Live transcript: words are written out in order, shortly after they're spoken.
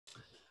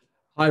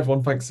Hi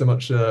everyone, thanks so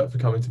much for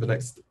coming to the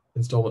next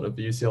installment of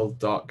the UCL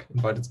Dark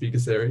Invited Speaker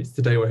Series.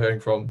 Today we're hearing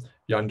from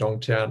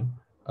Yuandong Tian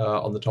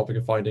on the topic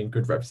of finding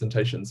good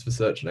representations for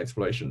search and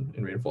exploration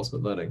in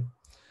reinforcement learning.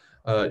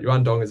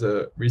 Yuandong is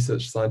a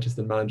research scientist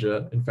and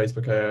manager in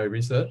Facebook AI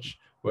research,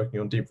 working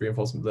on deep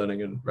reinforcement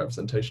learning and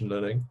representation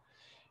learning.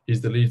 He's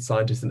the lead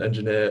scientist and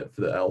engineer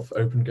for the ELF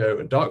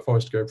OpenGo and Dark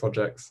Forest Go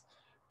projects.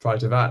 Prior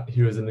to that,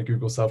 he was in the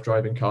Google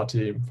self-driving car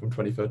team from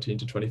 2013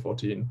 to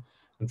 2014.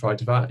 And prior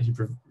to that,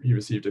 he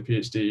received a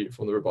PhD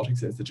from the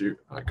Robotics Institute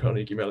at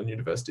Carnegie Mellon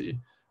University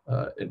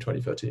in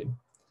 2013.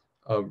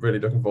 I'm really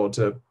looking forward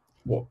to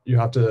what you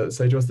have to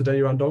say to us today,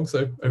 Yuan.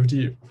 So over to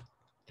you.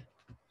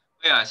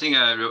 Yeah, I think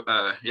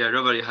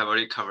Robert have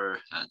already covered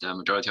the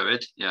majority of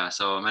it. Yeah,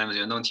 so my name is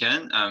Yuandong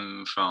Tian.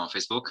 I'm from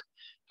Facebook.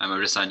 I'm a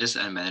research scientist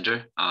and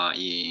manager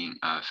in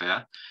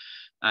FAIR.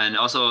 And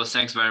also,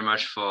 thanks very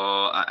much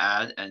for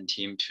Ed and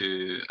team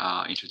to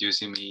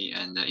introducing me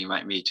and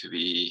invite me to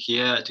be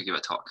here to give a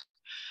talk.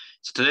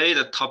 So today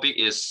the topic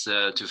is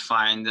to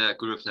find a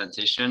good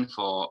representation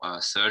for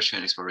search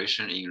and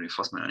exploration in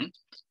reinforcement learning.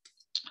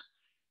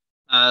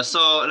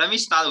 So let me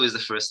start with the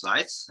first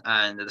slides.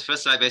 And the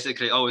first slide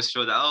basically always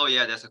shows that, oh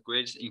yeah, that's a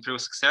great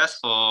improved success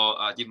for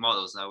deep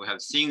models. We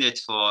have seen it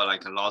for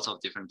like a lot of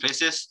different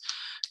places.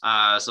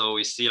 So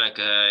we see like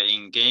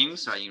in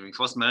games, right, in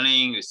reinforcement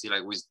learning, we see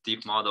like with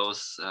deep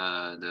models,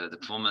 the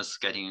performance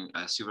getting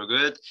super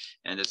good,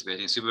 and it's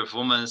getting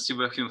superhuman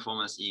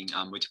performance in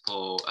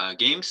multiple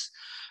games.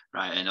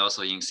 Right, and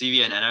also in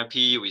CV and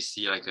NLP, we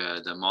see like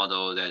the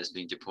model that is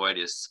being deployed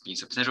is being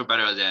substantially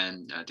better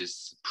than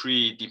this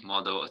pre-deep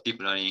model,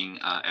 deep learning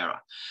era,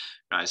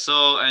 right?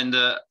 So, and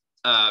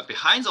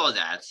behind all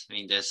that, I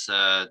mean, there's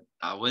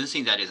one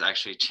thing that is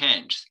actually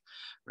changed,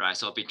 right?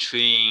 So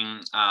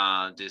between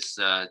this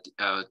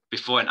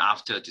before and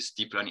after this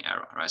deep learning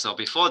era, right? So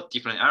before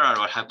deep learning era,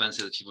 what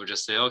happens is people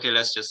just say, okay,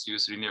 let's just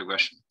use linear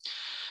regression.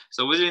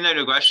 So with linear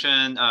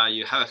regression,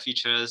 you have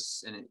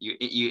features and you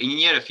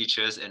engineer the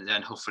features, and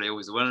then hopefully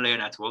with one layer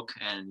network,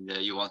 and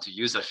you want to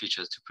use the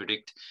features to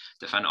predict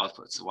the final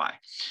outputs. Why?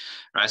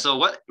 Right. So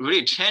what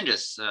really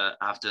changes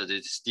after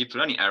this deep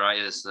learning era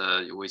is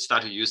we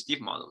start to use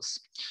deep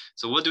models.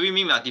 So what do we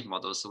mean by deep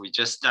models? So we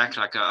just stack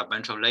like a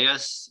bunch of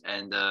layers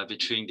and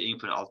between the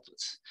input and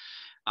outputs.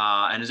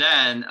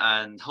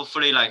 And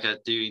hopefully like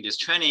during this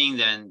training,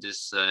 then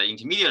this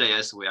intermediate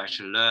layers, we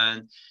actually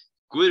learn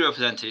good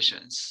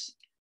representations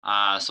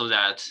so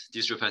that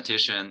this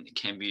representation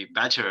can be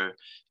better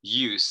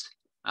used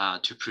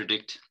to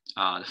predict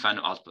the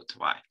final output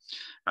Y.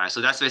 Right, so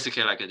that's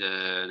basically like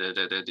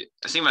the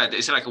I think like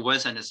it's like a one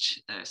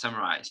sentence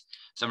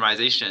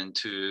summarization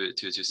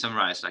to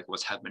summarize like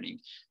what's happening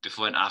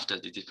before and after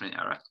the deep learning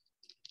era.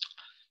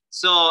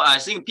 So I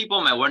think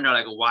people might wonder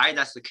like why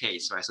that's the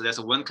case, right? So there's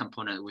one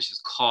component which is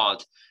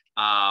called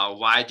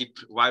why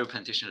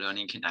representation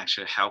learning can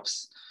actually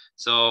helps.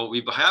 So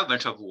we have a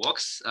bunch of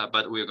works,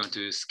 but we're going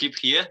to skip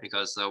here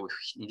because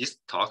in this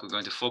talk, we're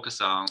going to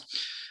focus on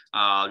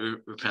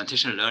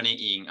representation learning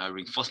in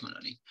reinforcement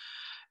learning.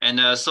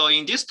 And so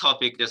in this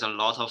topic, there's a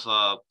lot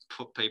of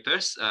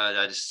papers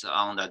that is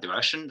on that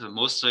direction. But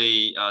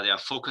mostly they are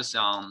focusing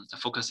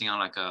on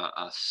like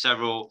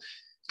several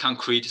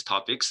concrete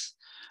topics.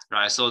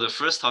 Right. So the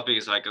first topic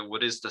is like,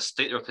 what is the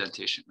state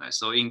representation? Right.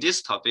 So in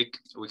this topic,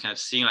 we can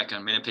see like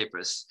many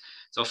papers.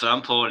 So for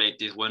example, like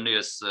this one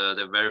is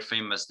the very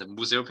famous, the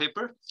Muzero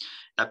paper.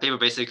 That paper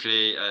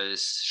basically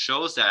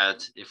shows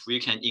that if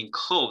we can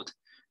encode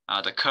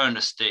the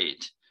current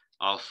state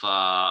of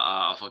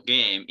a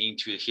game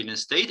into a hidden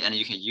state, and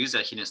you can use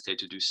that hidden state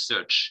to do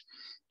search,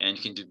 and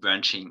you can do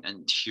branching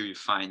until you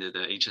find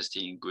the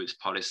interesting good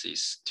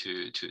policies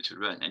to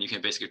run. And you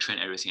can basically train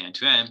everything end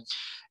to end.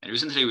 And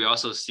recently we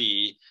also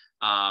see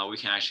we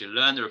can actually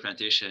learn the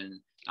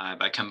representation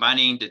by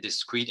combining the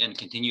discrete and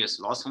continuous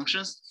loss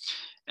functions,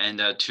 and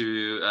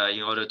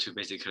in order to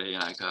basically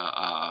like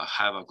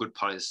have a good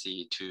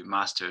policy to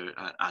master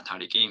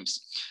Atari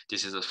games.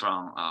 This is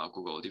from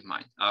Google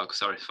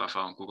DeepMind.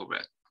 From Google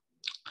Red.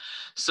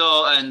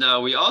 So,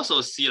 and we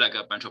also see like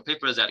a bunch of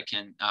papers that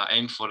can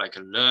aim for like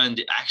learn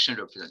the action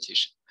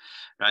representation,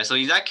 right? So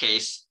in that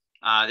case,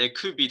 there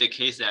could be the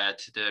case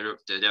that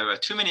there are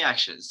too many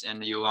actions,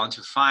 and you want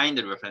to find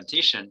the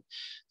representation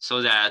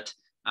so that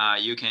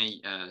you can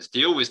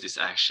deal with these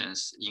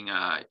actions in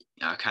a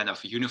kind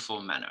of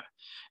uniform manner.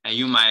 And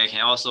you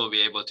can also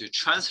be able to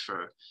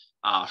transfer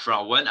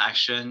from one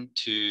action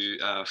to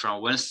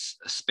from one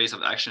space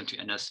of action to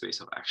another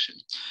space of action.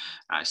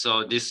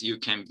 So this you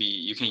can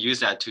use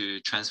that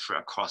to transfer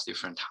across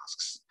different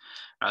tasks.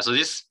 So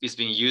this is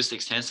being used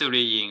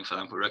extensively in, for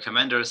example,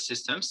 recommender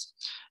systems,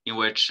 in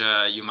which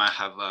you might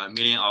have a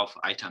million of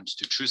items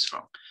to choose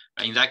from.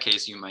 In that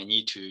case, you might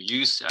need to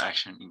use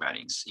action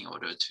embeddings in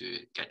order to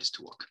get this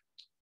to work.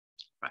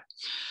 Right.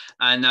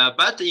 And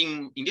but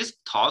in this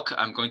talk,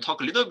 I'm going to talk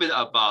a little bit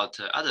about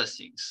other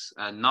things,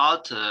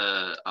 not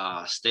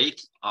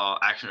state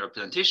or action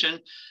representation,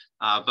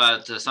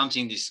 but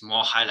something that's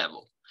more high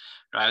level,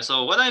 right?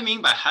 So what I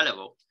mean by high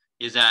level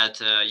is that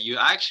you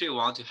actually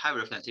want to have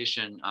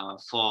representation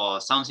for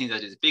something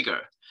that is bigger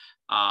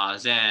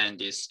than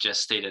this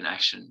just state and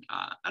action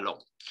alone.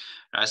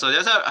 Right, so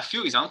there's a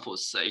few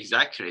examples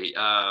exactly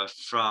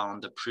from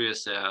the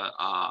previous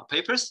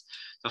papers.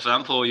 So for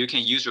example, you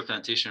can use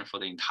representation for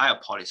the entire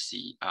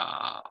policy.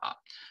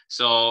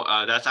 So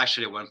that's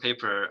actually one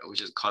paper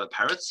which is called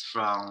Parrots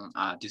from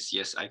this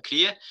year's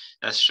ICLEAR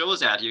that shows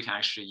that you can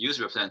actually use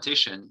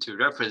representation to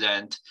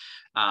represent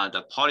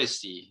the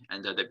policy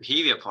and the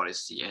behavior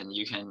policy, and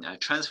you can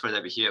transfer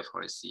the behavior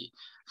policy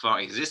from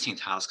existing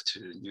tasks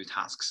to new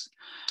tasks.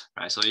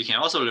 Right, so you can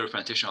also learn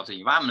representation of the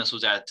environment so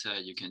that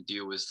you can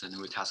deal with the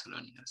new task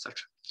learning, etc.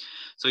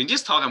 So in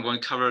this talk, I'm going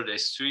to cover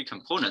these three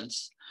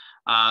components.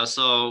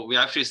 So we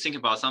actually think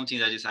about something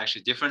that is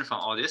actually different from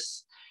all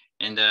this,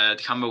 and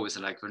come up with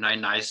like very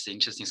nice,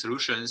 interesting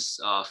solutions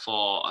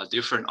for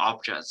different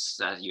objects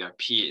that you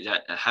appear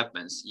that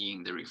happens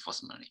in the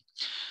reinforcement learning.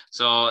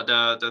 So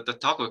the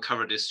talk will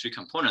cover these three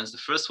components. The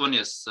first one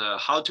is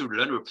how to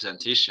learn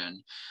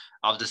representation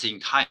of this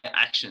entire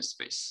action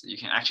space. You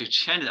can actually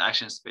change the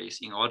action space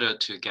in order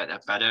to get a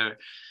better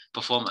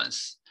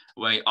performance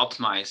when you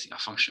optimize a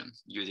function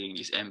using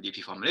this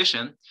MDP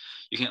formulation.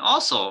 You can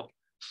also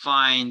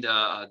find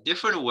a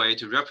different way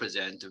to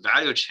represent the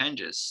value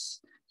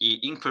changes in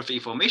imperfect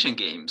information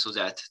game so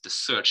that the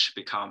search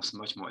becomes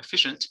much more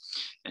efficient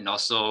and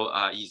also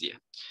easier.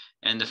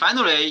 And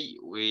finally,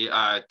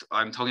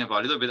 I'm talking about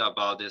a little bit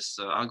about this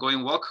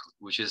ongoing work,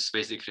 which is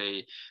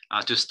basically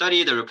to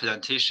study the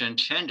representation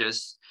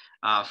changes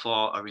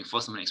for a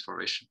reinforcement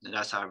exploration. And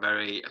that's our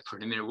very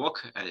preliminary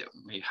work.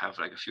 We have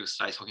like a few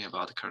slides talking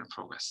about the current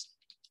progress.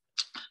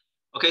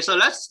 Okay, so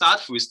let's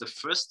start with the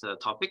first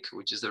topic,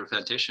 which is the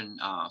representation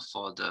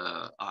for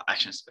the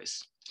action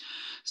space.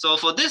 So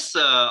for this,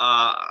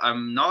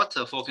 I'm not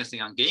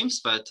focusing on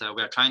games, but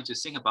we are trying to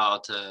think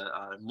about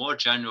more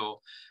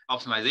general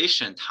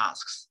optimization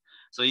tasks.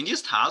 So in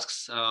these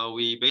tasks,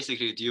 we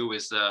basically deal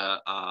with a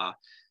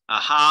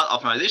hard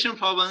optimization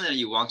problem, and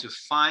you want to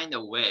find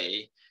a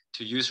way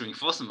to use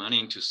reinforcement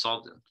learning to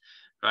solve them,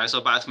 right? So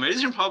by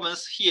optimization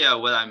problems here,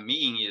 what I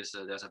mean is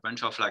there's a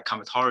bunch of like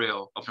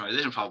combinatorial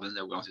optimization problems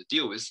that we want to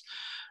deal with,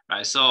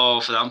 right?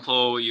 So for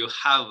example, you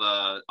have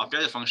an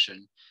objective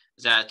function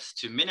that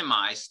to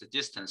minimize the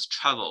distance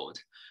traveled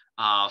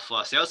for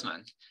a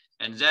salesman.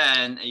 And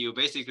then you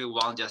basically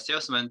want the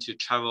salesman to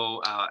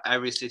travel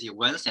every city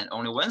once and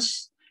only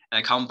once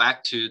and come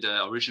back to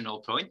the original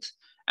point.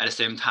 At the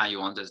same time, you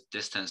want the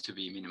distance to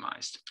be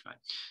minimized, right?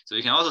 So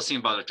you can also think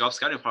about the job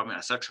scheduling problem,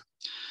 etc.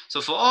 So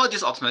for all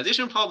these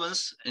optimization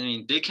problems, I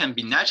mean, they can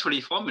be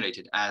naturally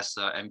formulated as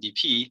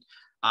MDP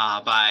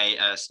by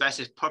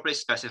properly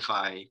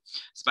specifying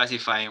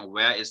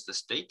where is the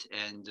state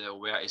and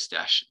where is the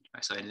action,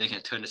 right? So and they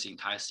can turn this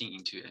entire thing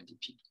into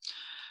MDP.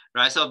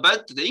 Right, so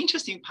but the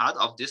interesting part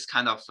of this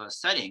kind of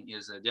setting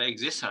is there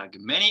exists like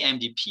many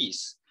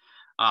MDPs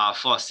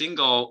for a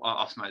single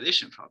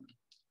optimization problem.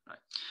 Right.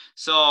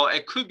 So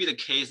it could be the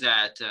case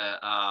that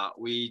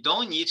we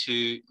don't need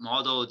to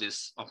model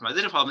this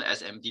optimization problem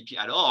as MDP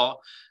at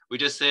all. We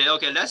just say,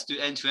 okay, let's do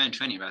end-to-end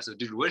training, right? So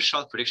do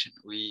one-shot prediction.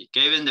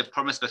 Given the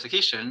problem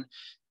specification,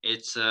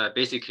 it's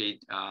basically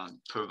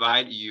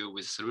provide you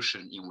with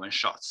solution in one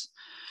shots.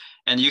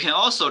 And you can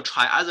also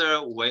try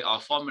other way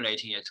of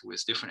formulating it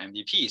with different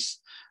MDPs.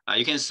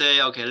 You can say,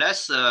 okay,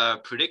 let's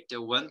predict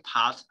one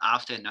path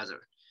after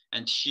another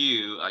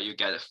until you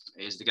get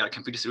a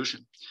complete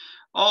solution.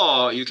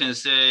 Or you can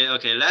say,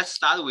 okay, let's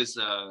start with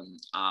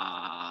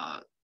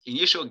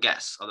initial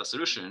guess of the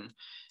solution.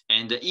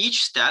 And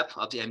each step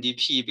of the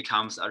MDP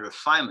becomes a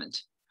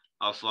refinement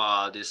of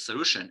this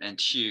solution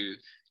until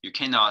you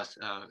cannot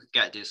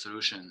get this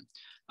solution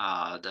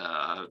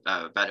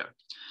better.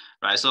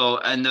 Right. So,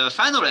 and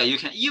finally, you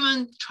can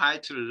even try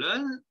to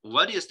learn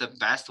what is the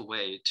best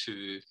way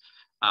to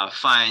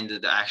find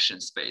the action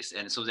space,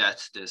 and so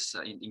that this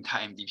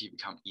entire MDP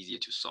become easier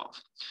to solve.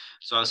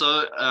 So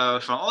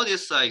from all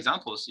these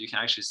examples, you can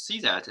actually see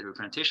that the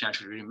representation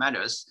actually really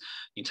matters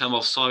in terms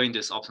of solving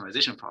these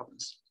optimization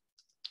problems.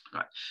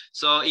 Right.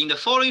 So in the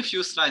following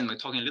few slides, we're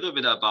talking a little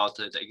bit about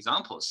the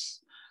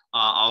examples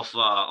of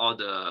all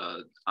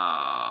the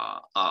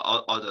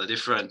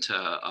different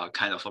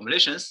kind of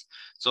formulations.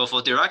 So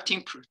for direct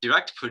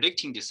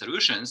predicting the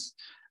solutions,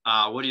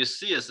 what you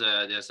see is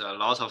there's a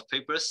lot of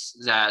papers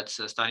that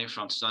starting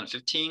from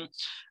 2015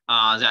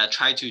 that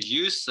try to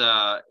use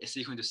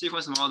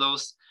sequence-to-sequence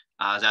models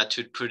that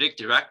to predict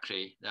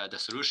directly the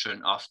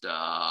solution of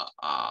the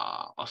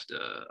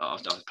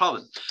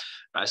problem.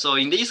 Right. So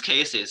in these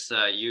cases,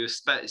 you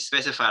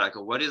specify like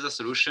what is the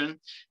solution.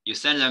 You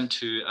send them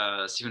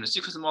to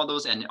sequence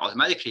models, and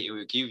automatically it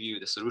will give you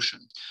the solution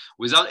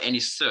without any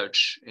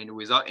search and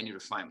without any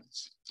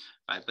refinements.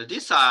 Right. But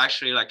these are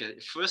actually like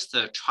first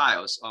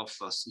trials of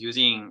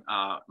using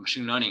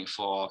machine learning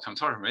for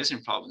combinatorial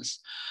optimization problems.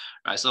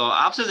 Right. So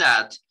after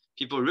that,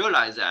 people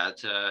realize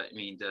that,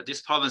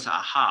 these problems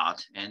are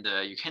hard, and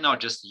you cannot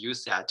just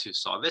use that to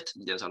solve it.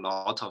 There's a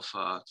lot of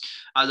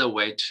other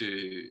way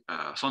to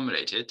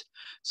formulate it.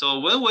 So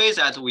one way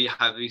that we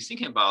have been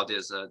thinking about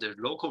is the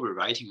local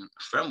rewriting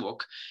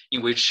framework,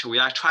 in which we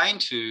are trying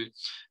to,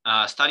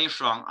 starting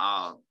from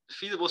a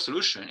feasible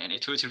solution and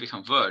iteratively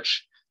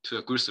converge to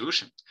a good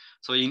solution.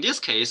 So in this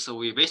case,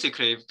 we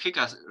basically pick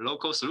a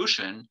local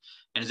solution,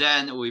 and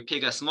then we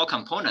pick a small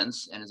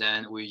components, and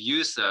then we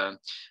use a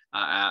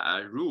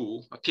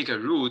rule, pick a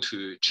rule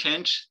to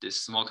change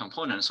this small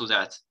component so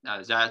that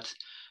that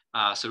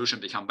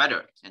solution become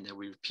better, and then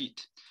we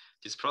repeat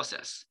this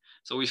process.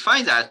 So we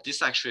find that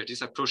this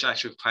approach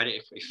actually quite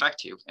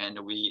effective, and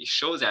we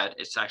show that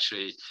it's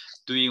actually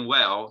doing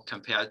well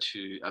compared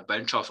to a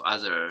bunch of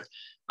other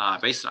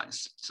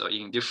baselines. So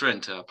in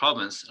different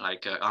problems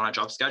like online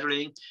job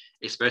scheduling,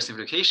 express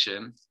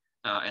simplification,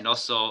 and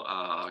also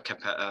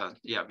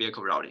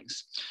vehicle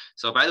routings.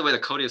 So by the way, the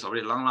code is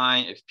already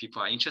online. If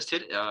people are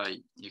interested,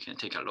 you can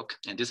take a look.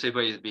 And this paper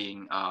is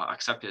being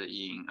accepted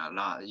in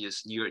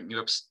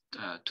Europe's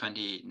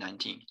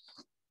 2019.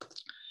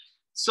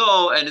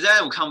 So, and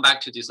then we come back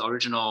to this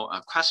original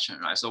question,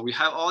 right? So we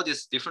have all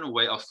this different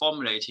way of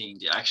formulating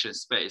the action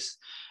space,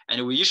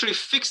 and we usually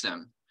fix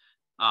them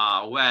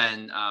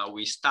when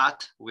we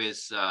start with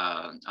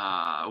solving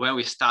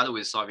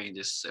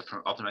this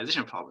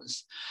optimization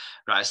problems,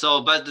 right?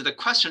 So, but the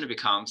question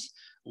becomes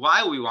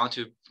why we want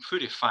to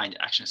predefine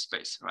the action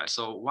space, right?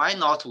 So why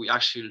not we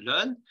actually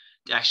learn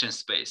the action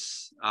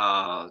space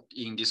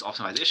in these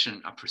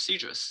optimization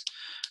procedures,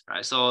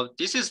 right? So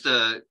this is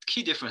the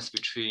key difference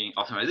between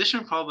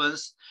optimization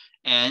problems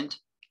and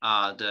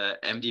the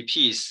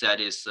MDPs that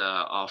is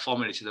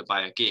formulated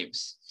by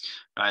games.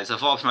 Right, so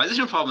for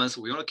optimization problems,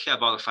 we only care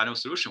about the final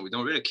solution. We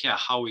don't really care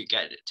how we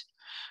get it.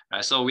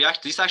 Right, so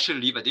this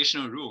actually leave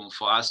additional room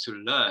for us to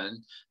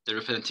learn the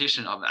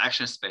representation of the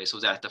action space so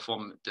that the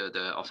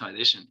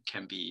optimization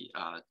can be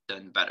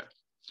done better.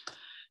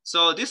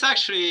 So this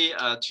actually,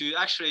 to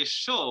actually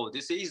show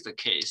this is the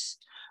case,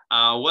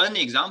 one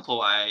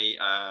example I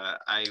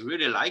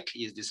really like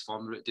is this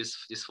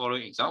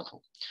following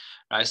example.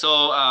 Right,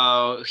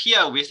 so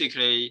here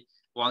basically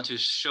want to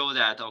show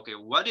that, okay,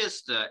 what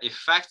is the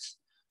effect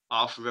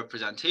of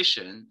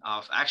representation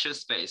of action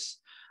space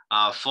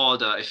for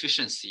the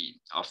efficiency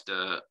of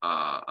the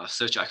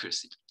search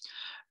accuracy,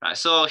 right?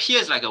 So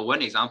here's like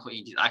one example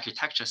in the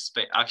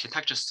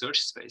architecture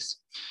search space.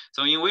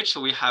 So in which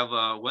we have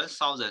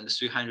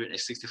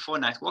 1,364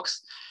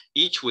 networks,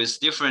 each with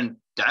different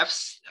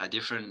depths, a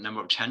different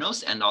number of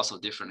channels, and also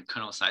different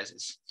kernel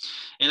sizes.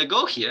 And the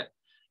goal here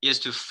is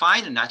to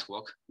find a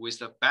network with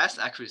the best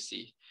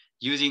accuracy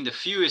using the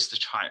fewest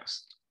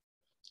trials.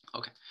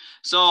 Okay,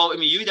 so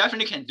you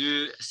definitely can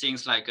do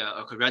things like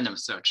a random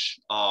search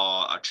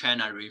or a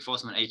train and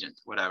reinforcement agent,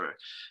 whatever,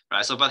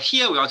 right? So, but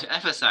here we want to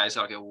emphasize,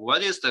 okay,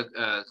 what is the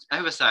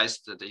emphasize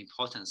the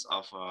importance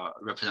of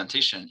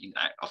representation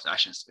of the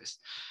action space.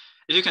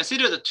 If you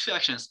consider the two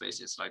action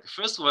spaces, like the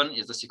first one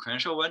is the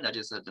sequential one, that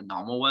is the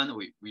normal one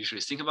we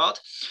usually think about,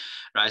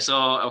 right?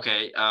 So,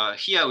 okay,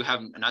 here we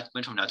have a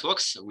bunch of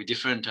networks with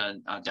different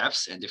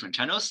depths and different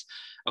channels.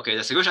 Okay,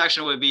 the sequential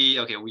action will be,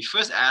 okay, we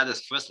first add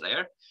this first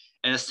layer,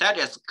 and set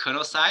as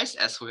kernel size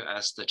as well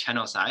as the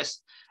channel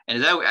size.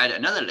 And then we add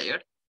another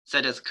layer,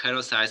 set as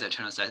kernel size and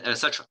channel size,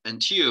 etc.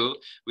 until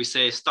we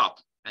say stop.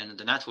 And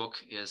the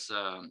network is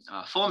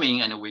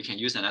forming, and we can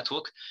use the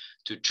network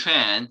to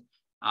train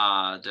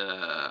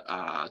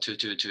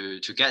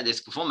to get this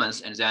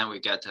performance, and then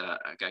we get a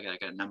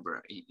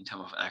number in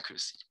terms of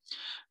accuracy,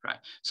 right?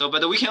 So,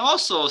 but we can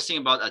also think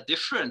about a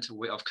different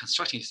way of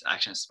constructing this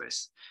action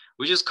space,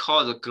 which is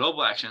called the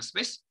global action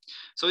space.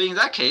 So in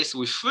that case,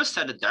 we first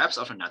set the depth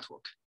of the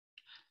network,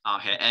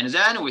 okay, and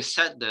then we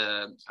set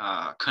the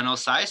kernel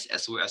size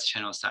as well as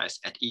channel size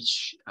at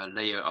each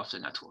layer of the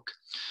network.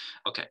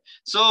 Okay,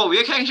 so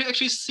we can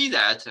actually see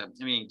that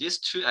these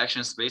two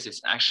action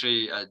spaces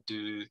actually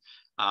do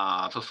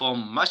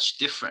perform much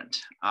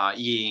different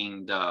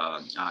in the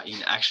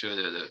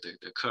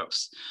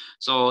curves.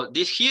 So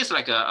this here's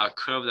like a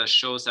curve that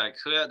shows that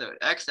here the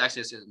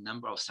x-axis is the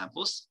number of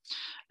samples,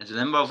 and the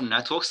number of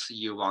networks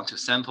you want to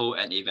sample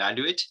and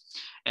evaluate,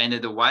 and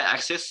the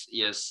y-axis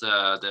is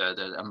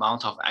the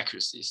amount of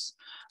accuracies,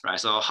 right?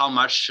 So how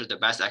much the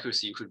best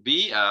accuracy could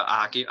be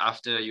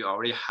after you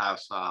already have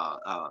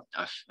a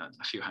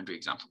few hundred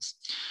examples.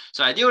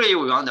 So ideally,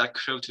 we want that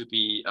curve to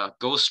be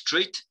go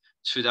straight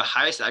to the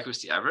highest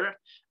accuracy ever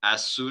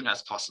as soon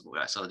as possible,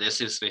 right? So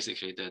this is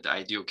basically the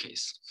ideal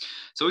case.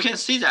 So we can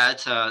see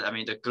that,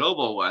 the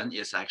global one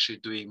is actually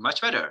doing much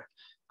better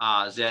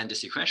than the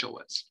sequential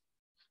ones.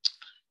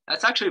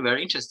 That's actually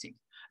very interesting.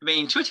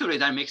 Intuitively,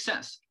 that makes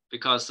sense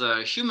because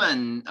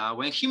when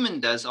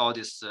human does all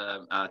this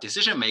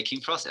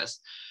decision-making process,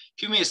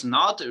 human is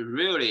not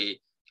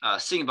really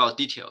think about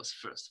details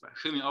first, right?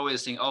 Human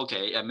always think,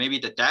 okay, maybe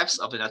the depth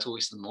of the network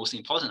is the most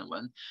important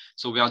one.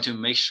 So we want to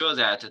make sure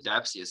that the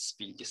depth is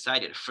being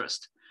decided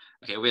first,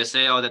 Okay, we'll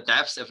say, oh, the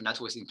depth of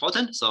network is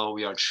important, so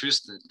we will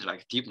choose the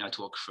like deep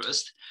network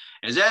first,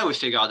 and then we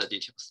figure out the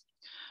details.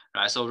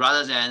 Right, so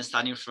rather than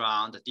starting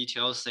from the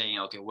details saying,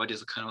 okay, what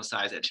is the kernel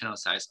size and channel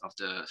size of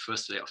the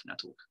first layer of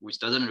network, which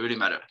doesn't really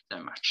matter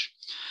that much,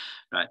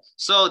 right?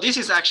 So this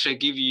is actually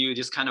give you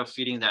this kind of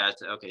feeling that,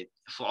 okay,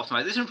 for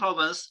optimization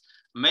problems,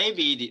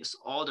 maybe this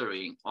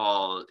ordering,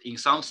 or in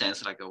some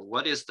sense, like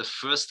what is the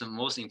first and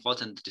most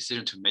important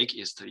decision to make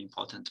is the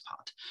important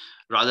part,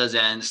 rather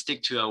than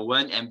stick to a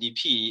one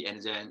MDP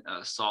and then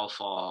solve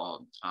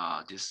for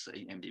this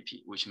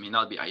MDP, which may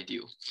not be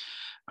ideal,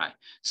 right?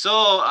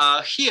 So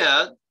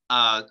here,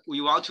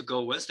 we want to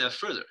go one step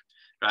further,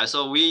 right?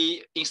 So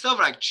we, instead of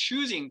like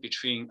choosing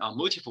between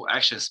multiple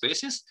action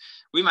spaces,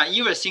 we might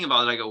even think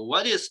about like,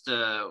 what is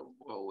there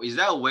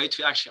a way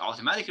to actually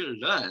automatically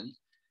learn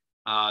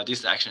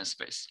this action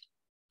space,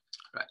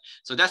 right?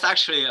 So that's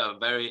actually a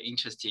very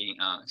interesting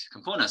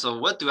component. So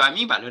what do I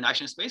mean by learn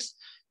action space?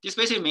 This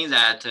basically means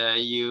that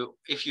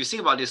if you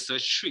think about this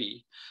search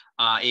tree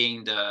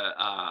in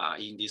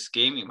this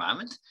game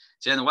environment,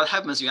 then what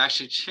happens, you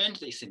actually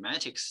change the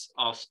semantics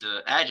of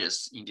the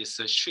edges in this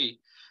search tree,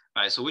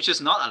 right? So which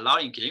is not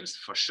allowed in games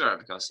for sure,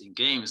 because in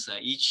games,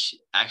 each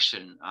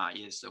action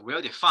is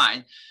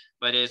well-defined,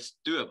 but it's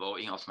doable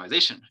in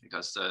optimization,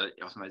 because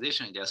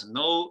optimization, there's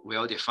no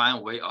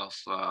well-defined way of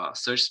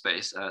search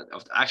space,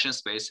 of the action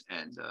space,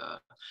 and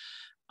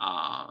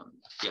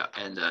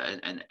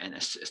and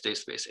a state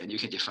space, and you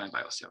can define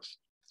by yourself.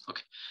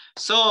 Okay,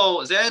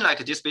 so then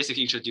like this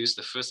basically introduced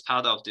the first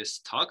part of this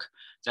talk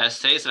that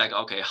says like,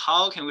 okay,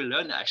 how can we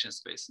learn the action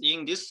space?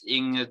 In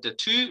the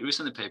two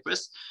recent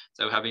papers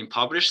that have been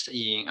published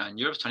in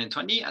Europe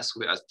 2020 as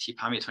well as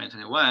TPAMI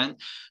 2021,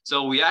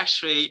 so we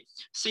actually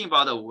think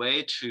about a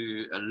way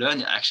to learn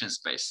the action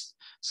space.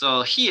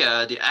 So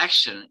here the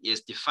action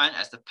is defined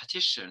as the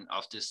partition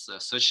of this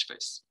search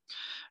space.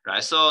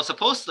 Right, so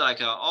suppose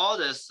like all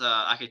these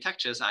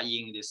architectures are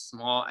in this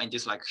small and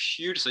this like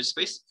huge search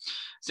space,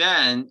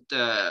 then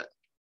the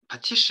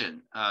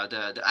partition,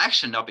 the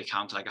action now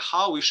becomes like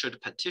how we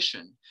should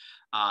partition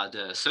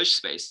the search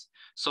space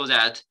so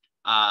that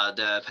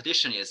the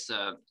partition is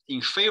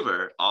in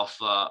favor of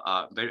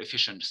very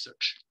efficient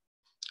search.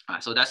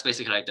 So that's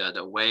basically like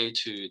the way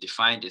to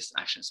define this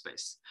action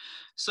space.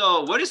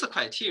 So what is the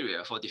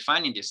criteria for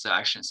defining this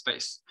action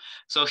space?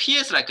 So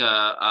here's like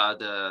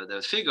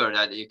the figure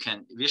that you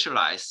can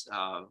visualize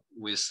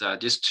with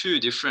these two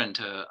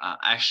different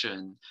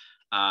action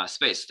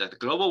space, the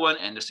global one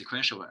and the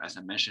sequential one, as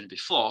I mentioned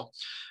before,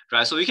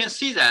 right? So you can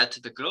see that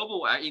the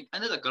global,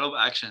 under the global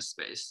action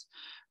space,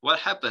 what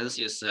happens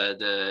is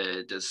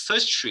the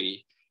search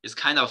tree is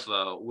kind of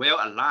well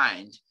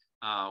aligned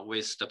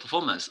with the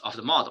performance of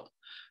the model.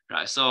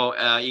 Right, so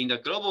in the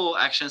global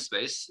action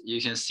space, you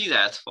can see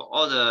that for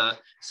all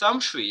some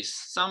trees,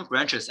 some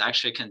branches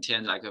actually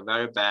contain like a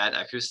very bad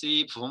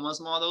accuracy performance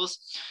models,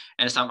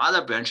 and some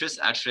other branches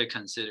actually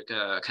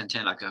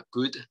contain like a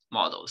good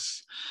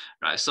models,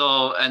 right?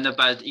 So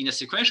but in the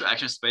sequential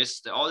action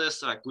space, all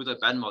this like good or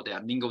bad model, they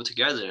are mingled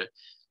together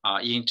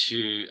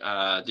into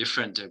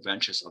different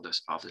branches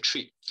of the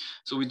tree.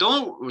 So we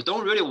don't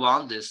really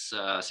want this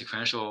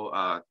sequential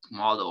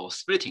model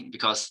splitting,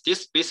 because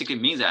this basically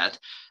means that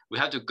we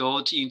have to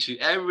go into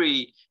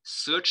every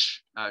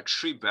search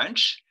tree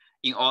branch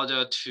in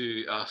order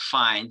to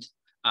find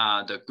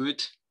the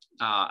good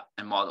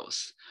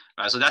models,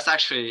 right? So that's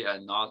actually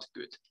not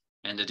good.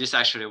 And this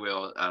actually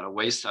will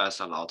waste us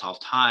a lot of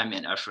time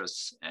and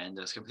efforts and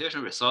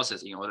computational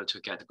resources in order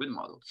to get a good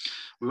model.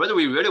 What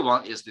we really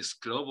want is this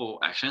global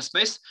action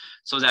space,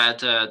 so that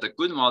the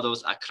good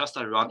models are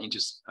clustered around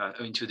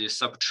into this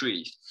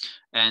subtree,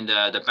 and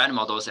the bad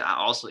models are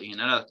also in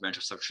another branch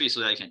of subtree, so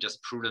that you can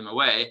just prove them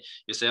away.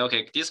 You say,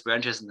 okay, these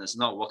branches does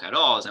not work at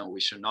all, then we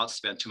should not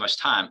spend too much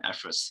time,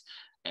 efforts,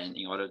 and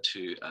in order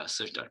to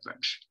search that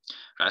branch,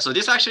 right? So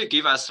this actually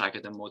gives us like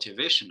the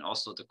motivation,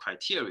 also the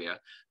criteria,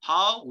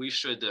 how we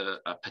should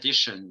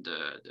partition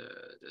the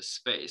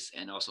space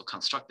and also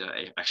construct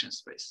the action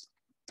space.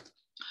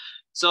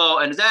 So,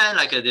 and then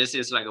like this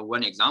is like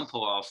one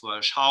example of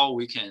how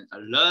we can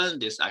learn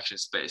this action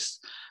space.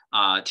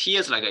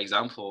 Here's like an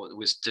example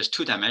with just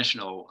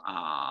two-dimensional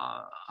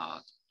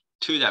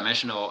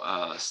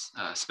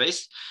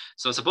space.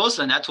 So suppose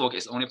the network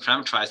is only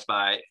parameterized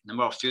by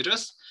number of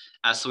filters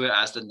as well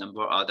as the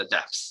number of the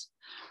depths,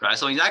 right?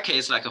 So in that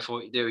case, like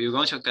you're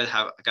going to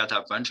get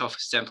a bunch of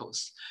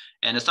samples,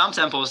 and some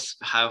samples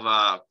have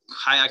a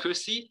high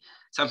accuracy,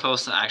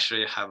 samples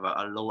actually have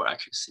a lower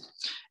accuracy.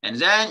 And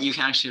then you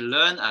can actually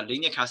learn a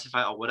linear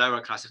classifier or whatever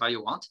classifier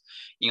you want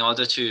in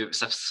order to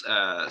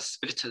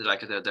split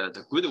like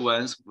the good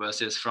ones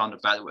versus from the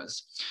bad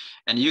ones.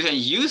 And you can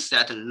use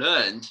that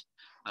learned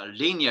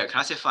linear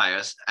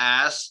classifiers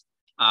as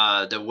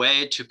the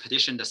way to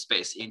partition the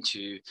space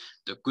into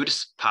the good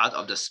part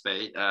of the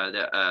space,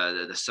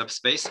 the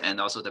subspace,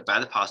 and also the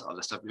bad part of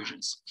the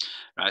subregions,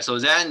 right? So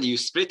then you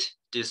split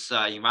this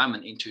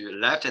environment into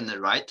left and the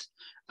right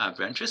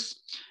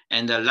branches.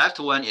 And the left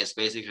one is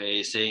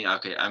basically saying,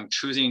 okay, I'm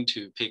choosing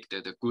to pick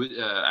the good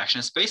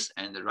action space,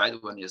 and the right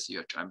one is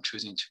I'm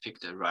choosing to pick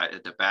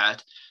the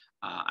bad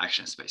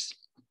action space.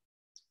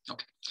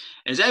 Okay,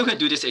 and then you can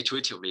do this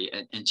iteratively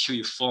until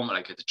you form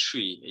like the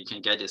tree. You can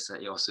get this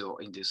also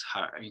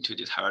into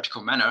this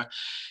hierarchical manner,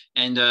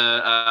 and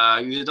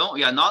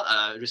you are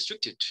not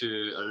restricted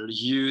to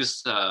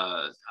use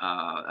a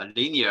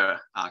linear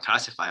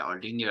classifier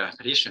or linear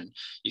partition.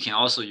 You can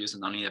also use a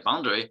nonlinear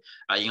boundary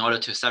in order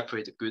to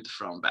separate the good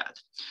from bad.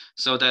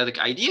 So the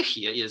idea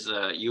here is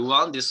you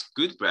want these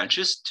good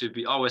branches to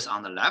be always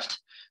on the left,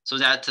 so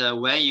that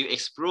when you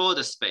explore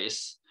the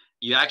space,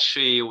 you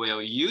actually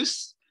will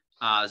use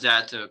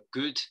that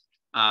good,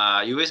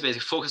 you always basically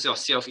focus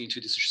yourself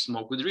into these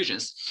small good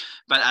regions.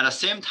 But at the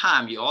same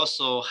time, you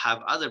also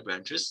have other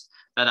branches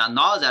that are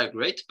not that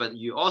great, but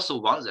you also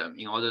want them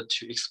in order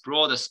to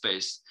explore the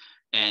space.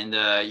 And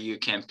you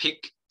can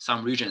pick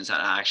some regions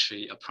that are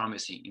actually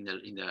promising in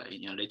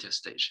a later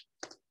stage.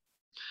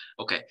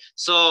 Okay,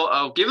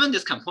 so given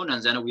this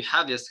component, then we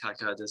have this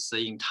this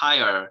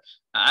entire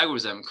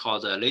algorithm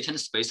called latent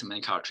space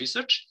many-color tree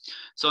search.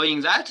 So in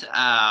that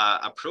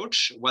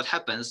approach, what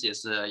happens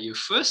is you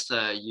first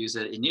use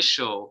the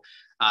initial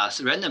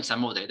random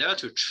sample data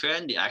to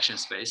train the action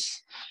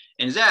space.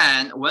 And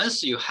then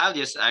once you have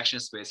this action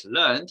space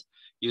learned,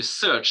 you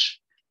search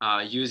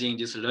using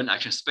this learned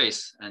action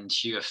space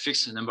until a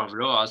fixed number of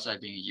rows are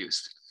being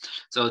used.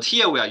 So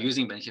here we are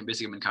using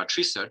basically many-color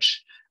tree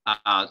search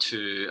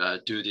to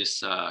do this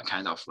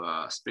kind of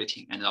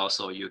splitting, and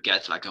also you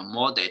get like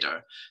more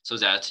data so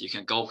that you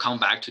can come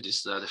back to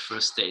this the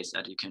first stage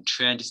that you can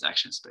train this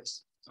action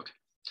space. Okay,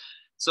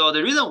 so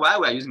the reason why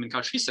we are using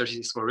many-color tree search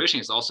exploration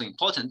is also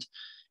important,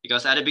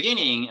 because at the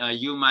beginning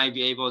you might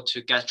be able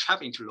to get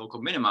trapped into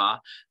local minima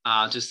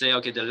to say,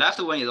 okay, the left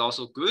one is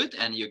also good,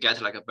 and you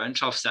get like a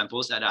bunch of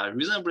samples that are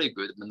reasonably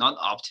good but not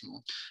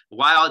optimal,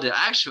 while the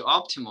actual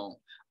optimal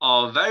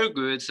or very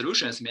good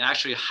solutions may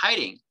actually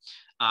hiding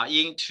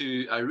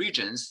into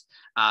regions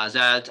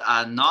that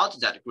are not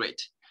that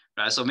great,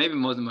 right? So maybe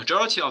the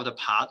majority of the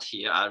part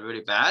here are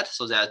really bad,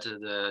 so that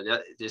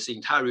this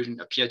entire region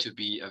appear to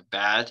be a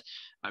bad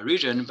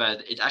region,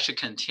 but it actually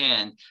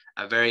contains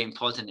a very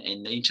important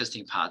and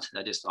interesting part,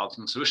 that is the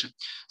optimal solution.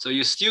 So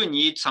you still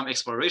need some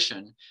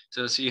exploration.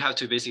 So you have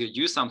to basically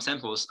use some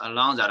samples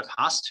along that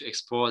path to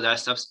explore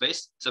that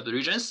subspace,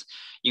 subregions,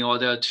 in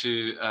order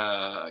to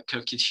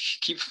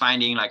keep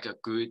finding like a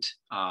good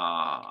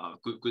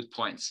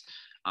points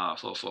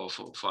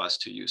for us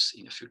to use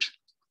in the future.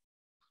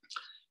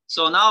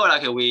 So now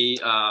like we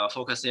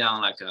focusing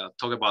on like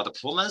talk about the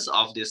performance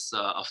of these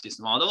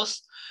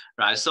models,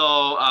 right?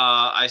 So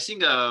I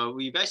think I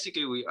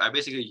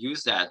basically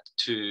use that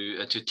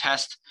to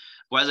test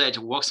whether it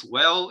works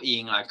well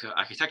in like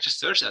architecture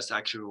search. That's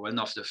actually one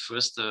of the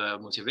first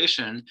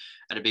motivation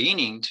at the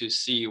beginning to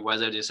see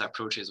whether this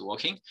approach is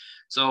working.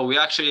 So we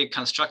actually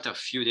construct a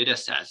few data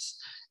sets,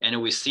 and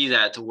we see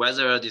that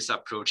whether this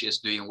approach is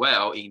doing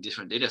well in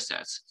different data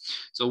sets.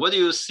 So what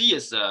you see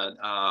is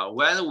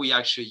when we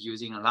actually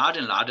using a larger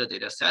and larger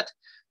data set,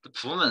 the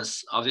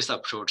performance of this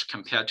approach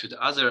compared to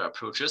the other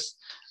approaches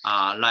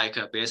like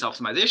Bayes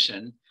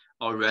optimization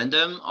or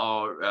random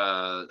or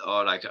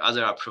like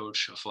other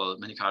approach for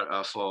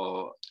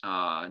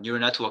neural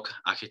network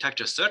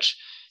architecture search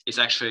is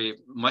actually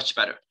much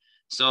better.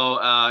 So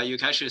you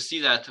can actually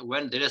see that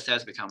when data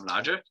sets become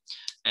larger,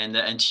 and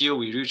until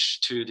we reach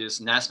to this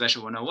Net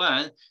Special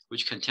 101,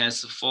 which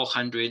contains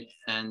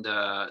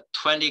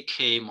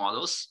 420K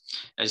models,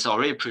 it's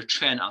already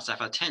pre-trained on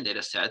Cypher-10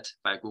 dataset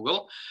by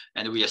Google.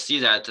 And we see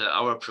that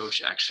our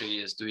approach actually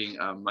is doing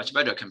much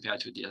better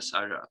compared to the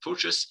other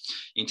approaches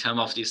in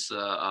terms of this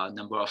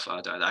number of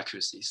the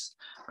accuracies,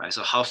 right?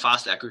 So how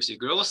fast the accuracy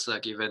grows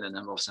given the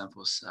number of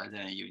samples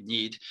that you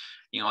need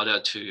in order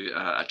to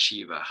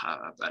achieve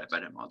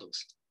better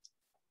models.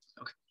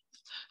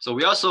 So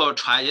we also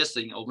try this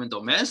in open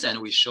domains, and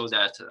we show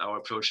that our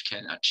approach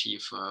can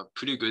achieve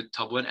pretty good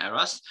top one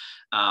errors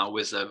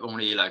with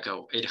only like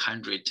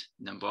 800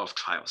 number of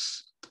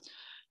trials.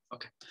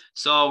 Okay,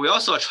 so we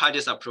also try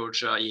this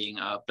approach in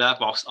black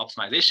box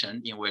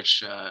optimization, in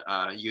which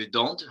you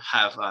don't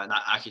have an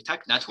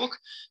architect network,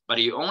 but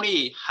you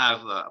only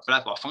have a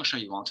black box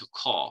function you want to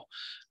call,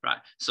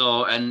 right?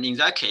 So, and in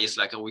that case,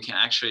 like we can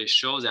actually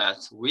show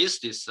that with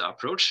this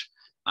approach,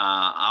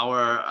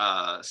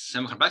 our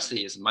sample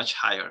complexity is much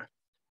higher.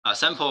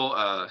 Sample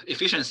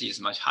efficiency is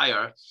much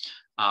higher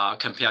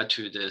compared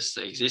to this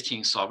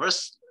existing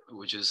solvers,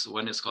 which is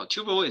one is called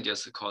Tuple, and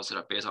just called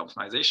Bayes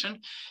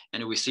optimization.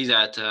 And we see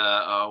that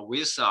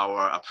with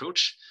our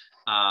approach,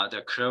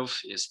 the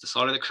curve is the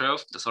solid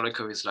curve. The solid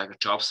curve is like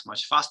drops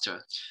much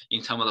faster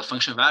in terms of the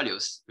function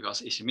values,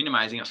 because it's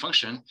minimizing a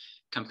function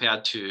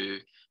compared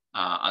to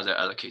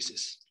other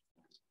cases.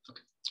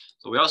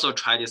 So we also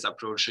try this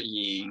approach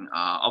in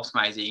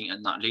optimizing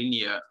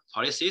nonlinear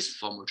policies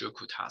for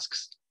Mujoku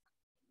tasks.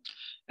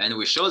 And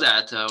we show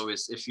that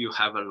if you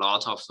have a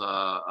lot of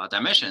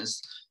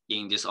dimensions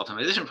in these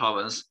optimization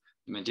problems,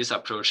 I mean, this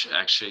approach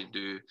actually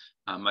do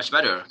much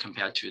better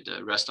compared to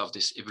the rest of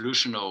this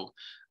evolutional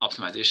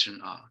optimization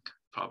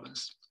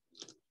problems.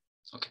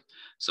 Okay,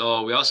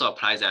 so we also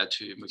apply that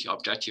to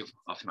multi-objective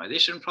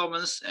optimization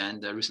problems,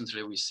 and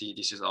recently we see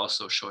this is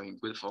also showing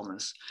good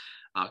performance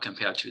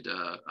compared to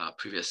the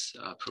previous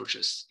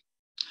approaches.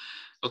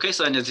 Okay,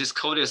 so and this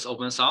code is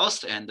open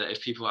source, and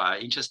if people are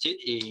interested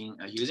in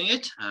using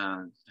it,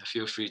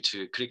 feel free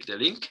to click the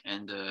link,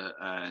 and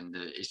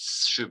it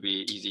should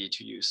be easy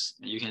to use.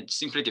 And you can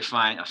simply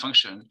define a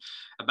function,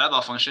 a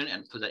babel function,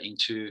 and put that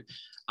into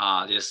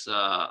this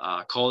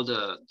code,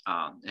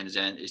 and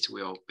then it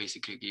will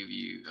basically give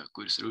you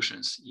good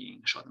solutions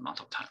in a short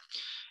amount of time.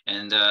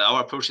 And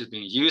our approach is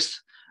being used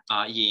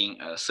in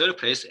third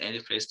place and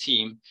eighth place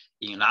team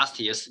in last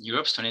year's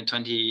Europe's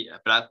 2020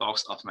 black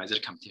box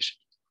optimizer competition.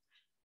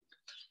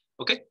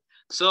 Okay,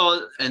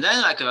 so and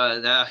then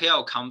here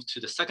I'll come to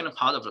the second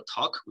part of the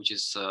talk, which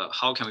is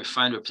how can we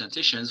find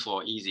representations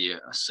for easier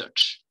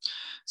search.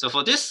 So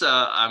for this,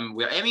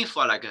 we're aiming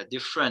for like a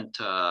different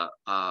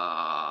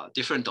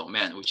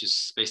domain, which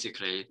is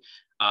basically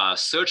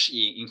search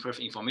in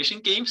imperfect information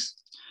games.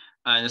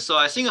 And so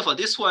I think for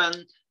this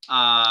one,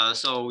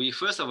 so we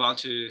first want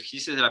to,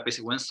 this is like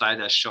basically one slide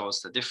that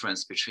shows the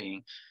difference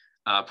between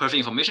perfect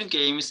information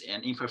games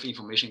and imperfect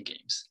information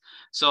games.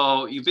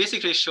 So you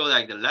basically show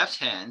like the left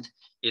hand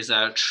is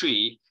a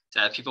tree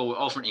that people will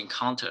often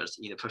encounter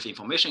in the perfect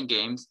information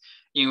games,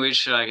 in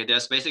which like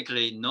there's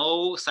basically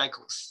no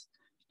cycles.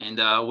 And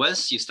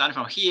once you start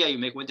from here, you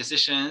make one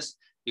decisions,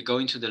 you go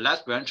into the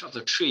left branch of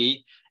the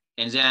tree,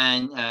 and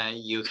then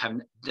you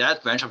can,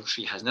 that branch of the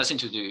tree has nothing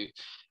to do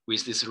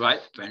with this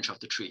right branch of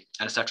the tree,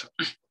 etc.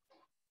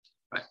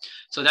 Right.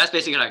 So that's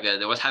basically like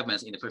what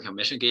happens in the perfect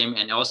information game,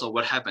 and also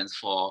what happens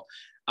for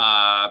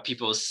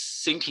people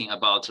thinking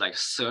about like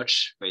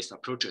search-based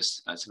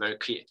approaches. That's very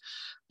clear.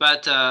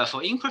 But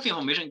for imperfect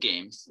information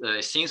games,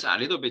 things are a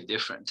little bit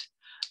different.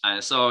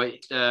 And so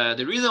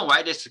the reason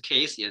why this is the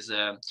case is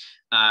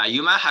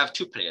you might have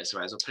two players,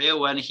 right? So player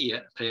one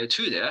here, player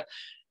two there,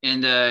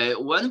 and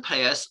one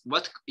player's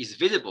what is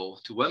visible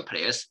to one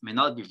player may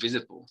not be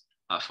visible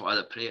for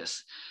other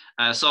players.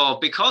 So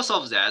because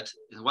of that,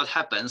 what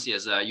happens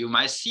is you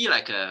might see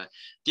like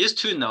these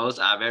two nodes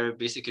are very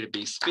basically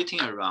being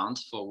splitting around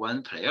for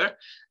one player,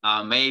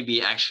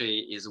 maybe actually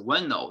is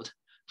one node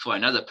for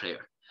another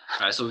player.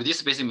 Right, so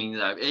this basically means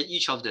that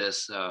each of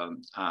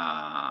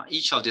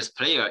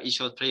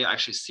player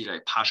actually see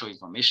like partial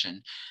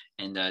information,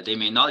 and they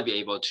may not be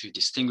able to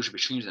distinguish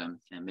between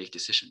them and make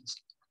decisions.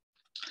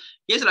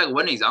 Here's like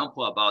one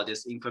example about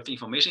this imperfect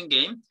information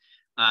game.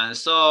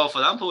 So for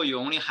example, you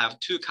only have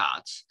two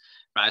cards,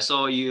 right?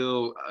 So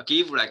you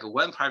give like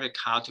one private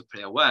card to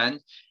player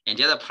one, and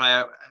the other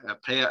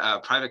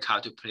private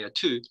card to player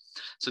two.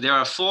 So there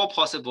are four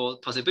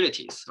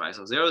possibilities, right?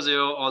 So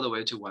 0-0 all the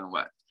way to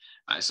 1-1.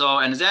 Right, so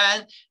and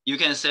then you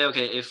can say,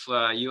 okay, if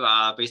you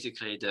are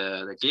basically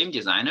the game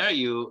designer,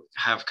 you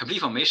have complete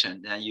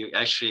information, then you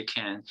actually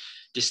can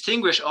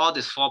distinguish all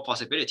these four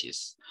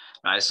possibilities,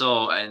 right?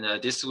 So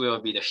and this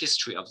will be the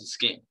history of this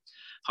game.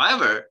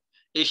 However,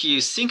 if you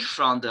think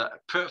from the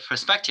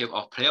perspective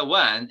of player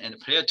one and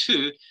player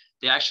two,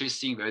 they're actually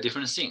seeing very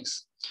different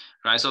things,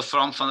 right? So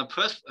from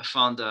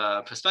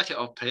the perspective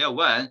of player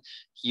one,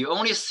 you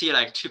only see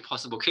like two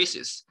possible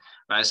cases.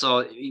 Right, so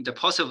in the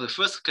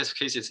first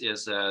cases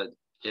is the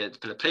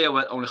player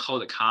one only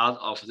hold a card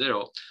of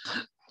 0.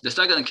 The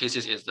second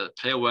cases is the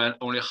player one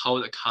only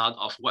hold a card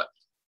of 1.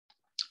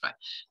 Right,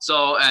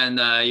 so and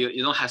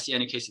you don't have see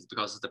any cases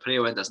because the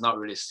player one does not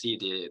really see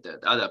the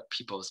other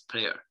people's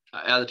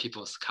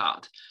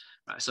card.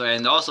 Right, so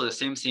and also the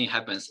same thing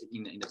happens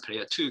in the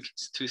player two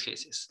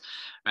cases.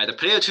 Right, the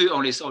player two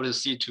only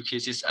see two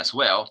cases as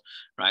well.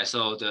 Right,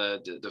 so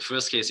the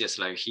first case is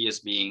like he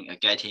is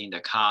getting the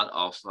card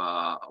of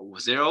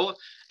 0.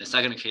 The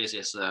second case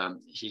is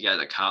he get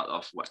a card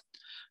of 1.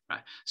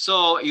 Right,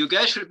 so you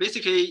guys should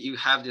basically you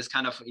have this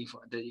kind of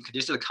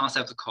this is a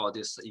concept called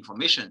this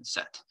information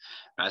set.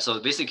 Right, so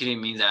basically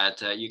means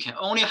that you can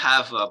only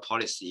have a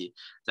policy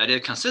that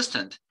is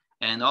consistent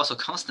and also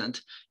constant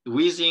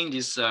within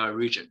this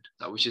region,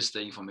 which is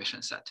the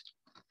information set.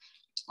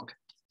 Okay.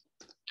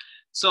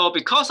 So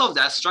because of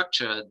that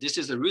structure, this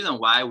is the reason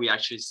why we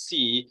actually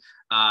see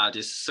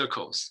these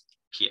circles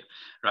here,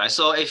 right?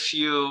 So if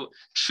you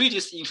treat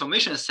this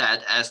information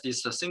set as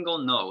this single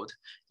node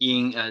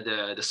in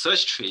the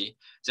search tree,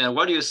 then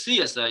what you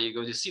see is that you're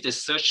going to see the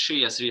search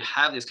tree as you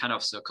have this kind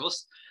of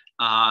circles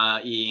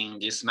in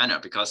this manner,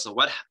 because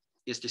what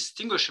is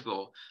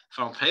distinguishable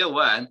from player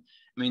one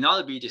may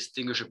not be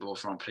distinguishable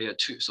from player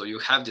two. So you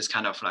have this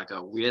kind of like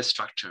a weird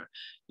structure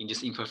in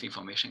these imperfect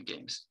information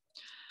games.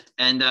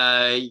 And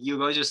you're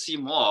going to see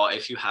more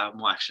if you have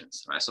more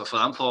actions, right? So for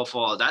example,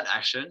 for that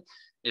action,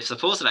 if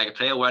suppose like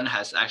player one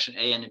has action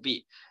A and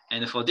B,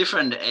 and for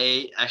different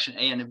action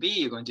A and B,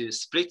 you're going to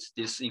split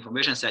this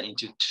information set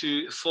into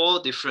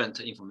 4 different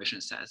information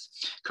sets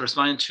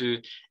corresponding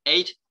to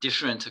 8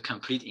 different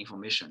complete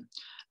information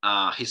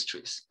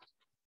histories.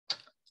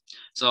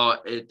 So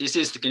this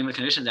is the given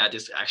condition that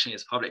this action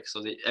is public,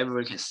 so that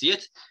everyone can see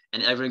it,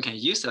 and everyone can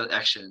use that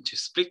action to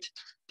split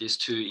these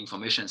two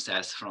information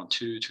sets from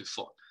 2 to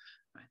 4.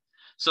 Right?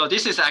 So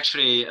this is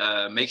actually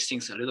makes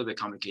things a little bit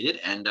complicated,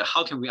 and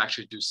how can we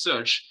actually do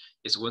search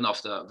is one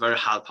of the very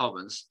hard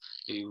problems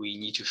we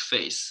need to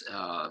face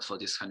for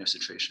this kind of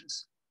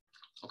situations.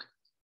 Okay.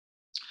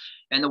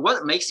 And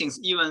what makes things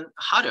even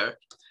harder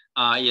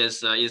is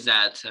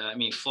that I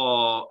mean,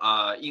 for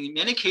in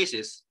many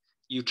cases,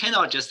 you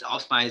cannot just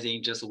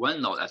optimizing just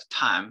one node at a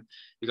time,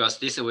 because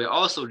this will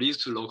also lead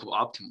to local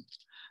optimum.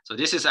 So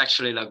this is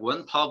actually like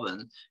one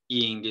problem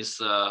in this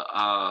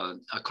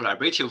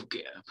collaborative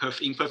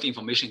imperfect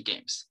information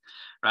games,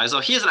 right? So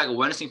here's like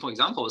one simple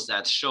example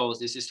that shows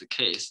this is the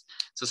case.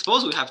 So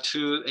suppose we have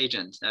two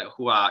agents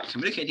who are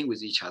communicating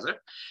with each other,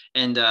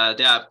 and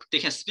they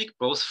can speak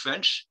both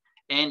French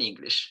and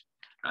English.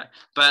 Right.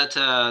 But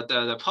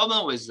the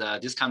problem with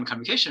this kind of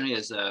communication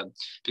is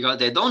because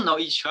they don't know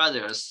each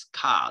other's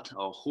card,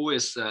 or who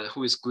is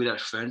good at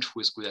French,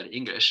 who is good at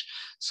English.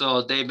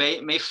 So they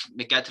may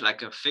get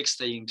like a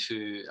fixed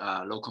into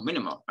local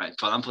minimum, right?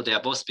 For example, they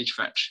are both speak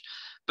French,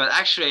 but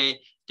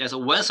actually there's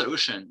one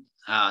solution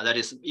that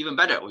is even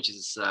better, which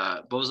is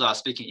both are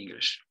speaking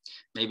English.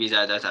 Maybe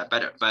that's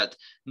better, but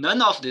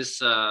none of this,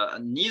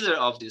 neither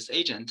of these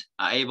agents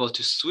are able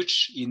to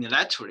switch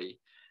unilaterally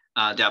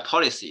their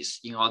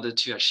policies in order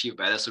to achieve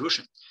better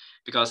solution.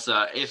 Because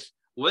if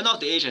one of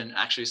the agents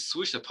actually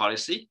switch the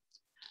policy,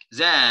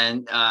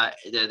 then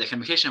the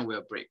communication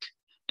will break.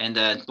 And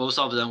then both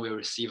of them will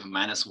receive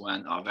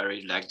 -1 or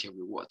very negative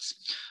rewards.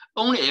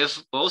 Only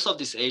if both of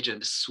these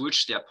agents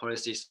switch their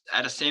policies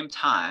at the same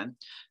time,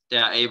 they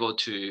are able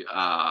to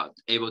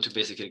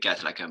basically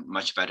get like a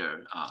much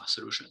better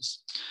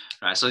solutions,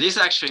 right? So this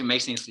actually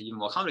makes things even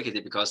more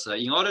complicated, because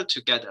in order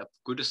to get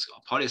good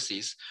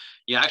policies,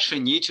 you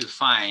actually need to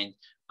find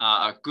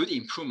a good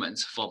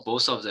improvements for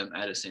both of them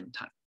at the same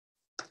time.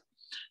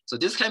 So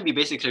this can be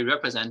basically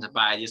represented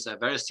by this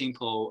very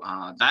simple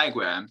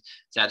diagram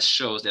that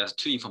shows there's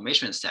two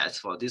information sets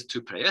for these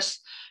two players,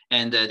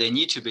 and they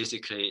need to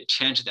basically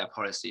change their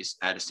policies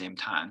at the same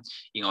time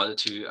in order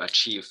to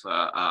achieve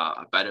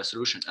a better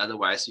solution.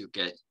 Otherwise,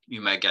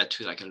 you might get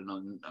to like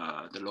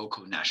the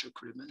local Nash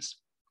equivalence.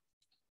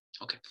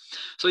 Okay,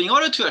 so in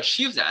order to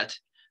achieve that,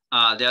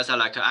 there's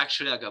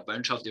actually a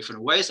bunch of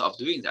different ways of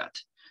doing that,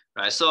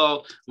 right?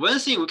 So one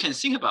thing we can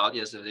think about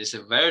is this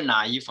a very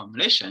naive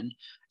formulation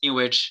in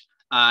which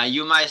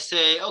you might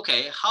say,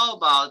 okay, how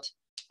about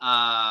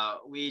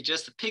we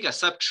just pick a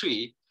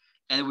subtree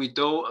and we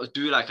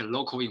do like a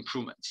local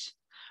improvements,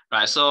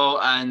 right? So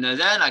and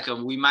then like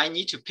we might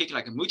need to pick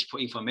like multiple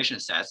information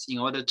sets in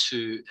order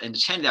to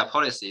change their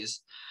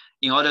policies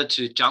in order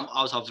to jump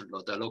out of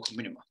the local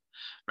minimum.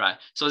 Right.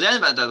 So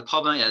then, but the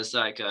problem is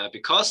like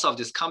because of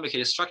this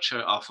complicated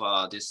structure of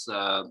this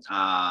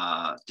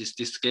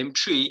game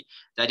tree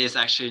that is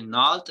actually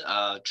not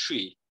a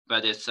tree,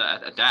 but it's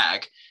a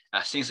DAG.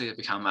 Things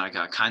become like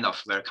kind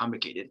of very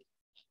complicated.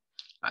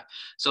 Right.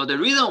 So the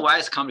reason why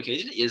it's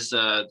complicated is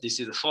this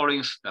is the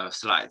following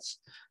slides.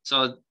 So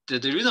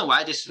the reason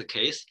why this is the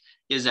case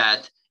is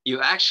that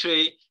you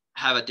actually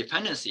have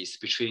dependencies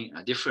between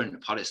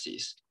different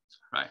policies.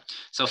 Right.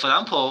 So for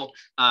example,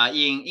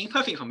 in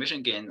imperfect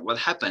information game, what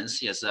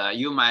happens is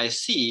you might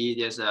see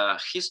there's a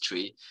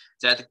history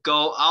that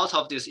go out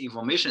of this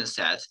information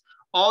set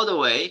all the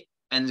way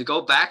and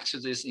go back to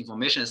this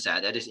information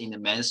set that is in the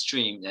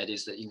mainstream, that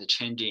is in the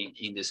changing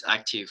in this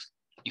active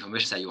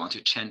information set you want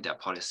to change their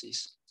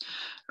policies.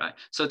 Right.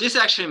 So this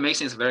actually makes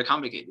things very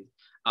complicated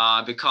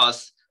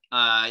because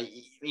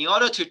in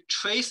order to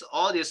trace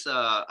all these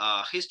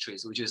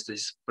histories, which is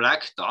these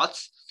black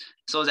dots,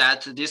 so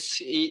that this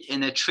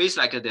in a trace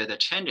like the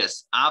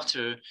changes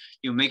after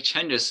you make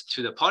changes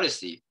to the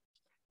policy,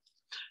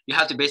 you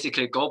have to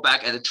basically go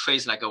back and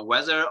trace like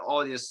whether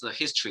all these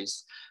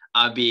histories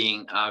are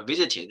being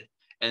visited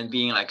and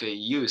being like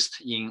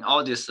used in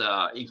all these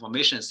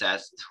information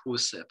sets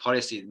whose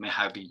policies may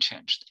have been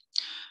changed.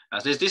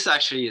 This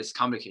actually is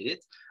complicated,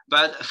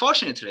 but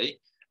fortunately,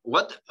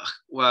 what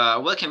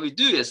can we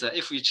do is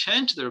if we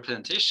change the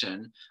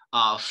representation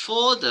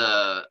for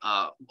the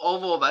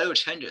overall value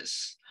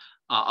changes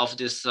of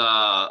these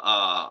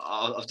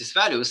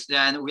values,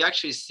 then we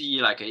actually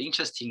see like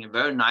interesting and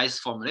very nice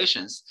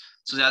formulations,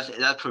 so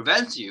that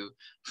prevents you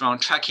from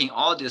tracking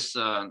all these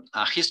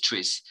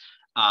histories,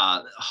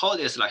 all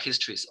these like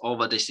histories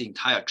over this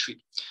entire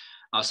tree.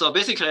 So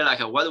basically, like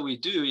what we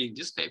do in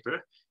this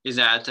paper is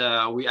that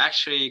we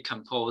actually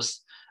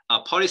compose a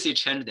policy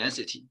change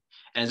density,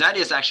 and that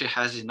is actually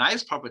has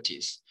nice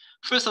properties.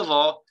 First of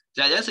all,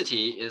 that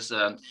density is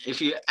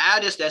if you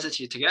add this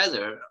density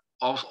together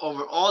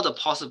over all the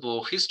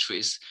possible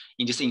histories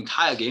in this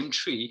entire game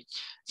tree,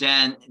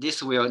 then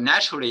this will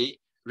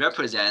naturally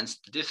represent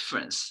the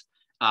difference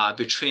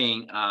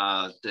between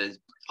the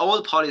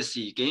old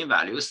policy gain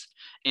values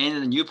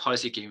and the new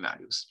policy gain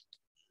values.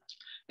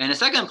 And the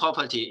second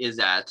property is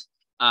that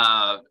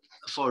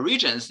for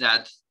regions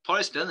that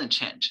policy doesn't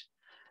change,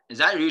 in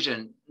that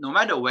region, no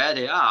matter where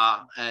they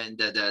are, and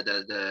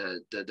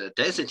the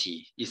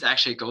density is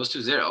actually goes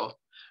to zero.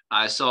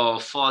 So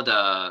for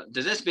the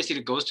density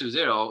basically goes to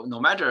zero, no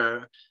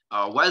matter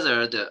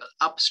whether the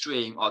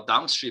upstream or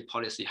downstream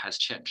policy has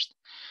changed.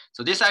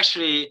 So these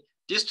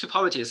two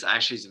properties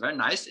actually is very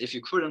nice. If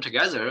you put them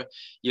together,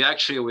 you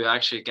actually will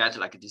actually get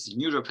like this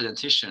new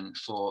representation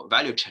for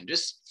value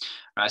changes,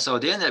 right? So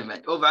then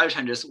the value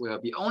changes will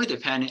be only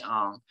depending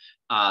on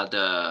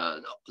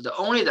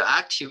only the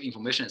active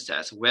information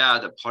sets where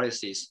the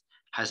policies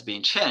has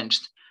been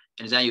changed,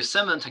 and then you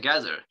sum them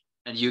together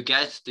and you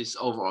get this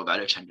overall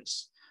value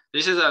changes.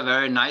 This is a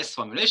very nice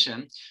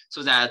formulation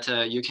so that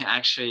you can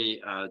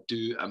actually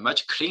do a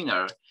much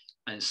cleaner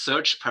and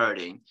search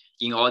paradigm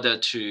in order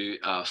to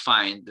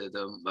find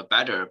the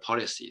better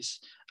policies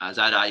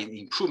that are in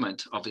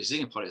improvement of the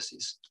existing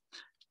policies.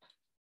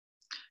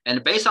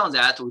 And based on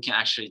that, we can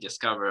actually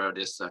discover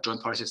this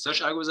joint policy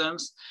search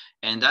algorithms.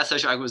 And that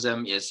search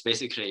algorithm is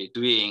basically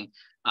doing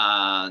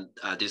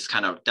this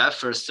kind of depth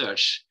first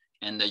search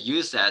and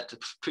use that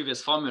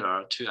previous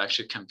formula to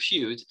actually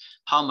compute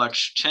how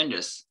much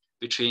changes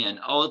between an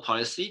old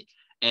policy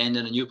and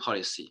a new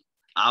policy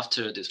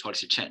after this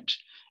policy change.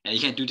 And you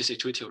can do this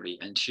iteratively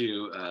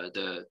until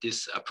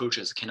these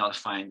approaches cannot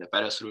find a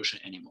better solution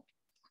anymore.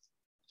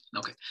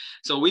 Okay,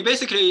 so we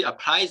basically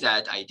apply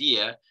that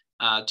idea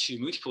to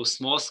multiple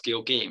small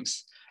scale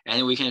games.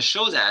 And we can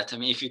show that, I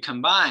mean, if you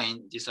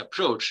combine this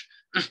approach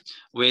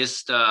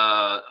with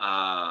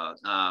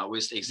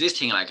with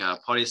existing like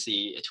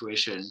policy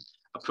iteration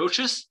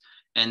approaches,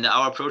 and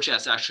our approach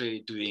is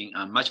actually doing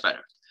much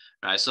better.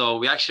 Right, so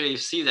we actually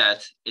see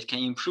that it can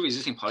improve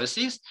existing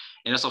policies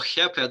and also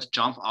help it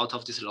jump out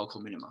of this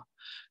local minima.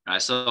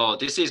 Right, so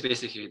this is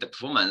basically the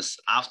performance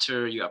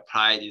after you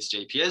apply this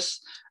JPS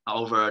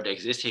over the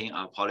existing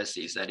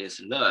policies that is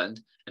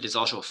learned. It is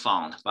also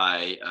found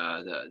by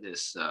the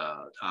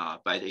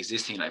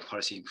existing like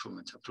policy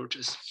improvement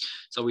approaches.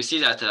 So we see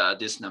that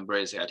this number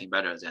is getting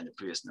better than the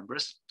previous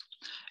numbers,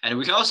 and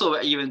we can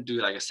also even do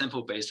like a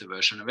sample based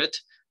version of it.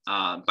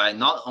 By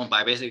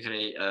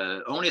basically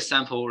only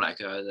sample like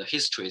the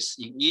histories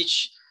in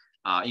each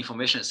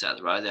information set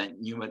rather than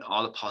enumerate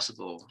all the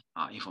possible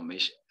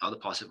information, all the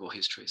possible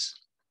histories.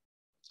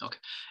 Okay,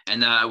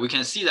 and we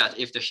can see that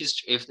if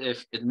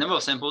the number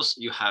of samples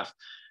you have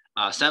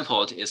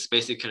sampled is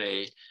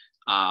basically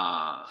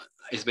like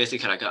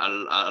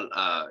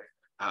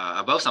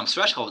above some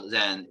threshold,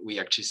 then we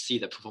actually see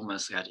the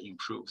performance get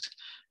improved,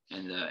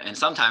 and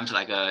sometimes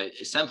like a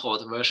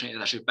sampled version is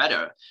actually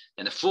better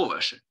than the full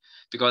version,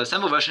 because the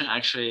sample version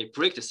actually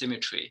break the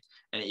symmetry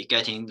and it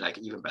getting like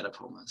even better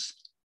performance.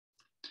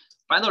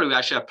 Finally, we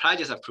actually apply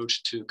this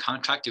approach to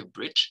contrast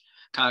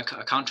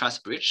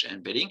bridge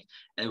and bidding,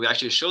 and we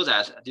actually show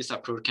that this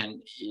approach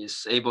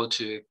is able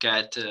to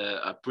get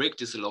break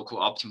these local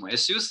optimal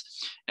issues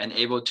and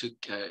able to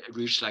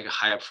reach like a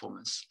higher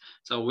performance.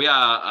 So we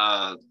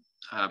are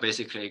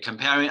basically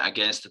comparing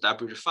against the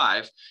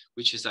W5,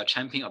 which is a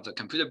champion of the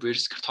computer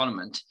bridge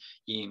tournament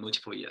in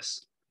multiple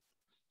years.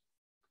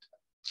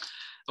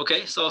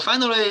 Okay, so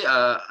finally,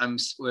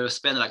 we'll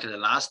spend like the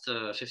last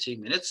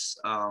 15 minutes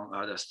on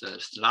the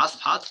last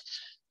part.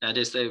 That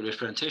is the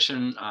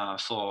representation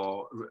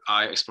for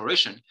our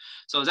exploration.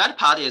 So that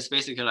part is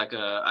basically like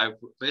I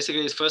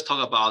basically first talk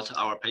about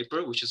our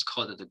paper, which is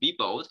called the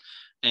B-Bold.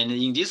 And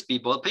in this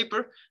B-Bold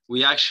paper,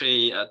 we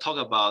actually talk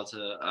about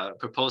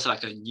propose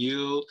like a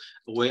new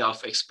way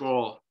of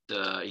explore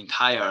the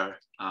entire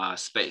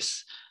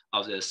space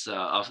of this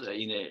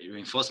in the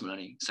reinforcement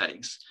learning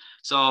settings.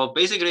 So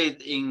basically,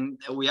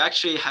 we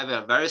actually have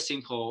a very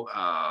simple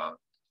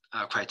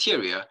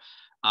criteria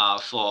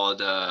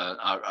for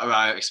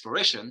our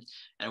exploration,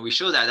 and we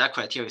show that that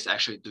criteria is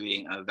actually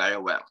doing very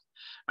well,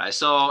 right?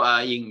 So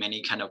in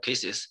many kind of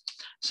cases,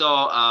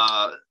 so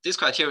this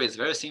criteria is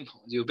very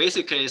simple. You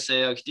basically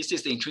say, okay, this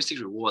is the intrinsic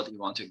reward you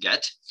want to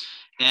get,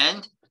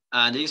 and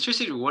the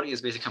intrinsic reward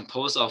is basically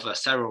composed of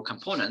several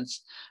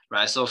components,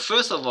 right? So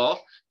first of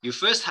all, you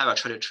first have a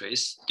trailer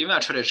trace. Given a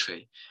trailer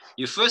tree,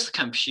 you first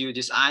compute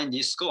these IND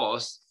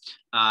scores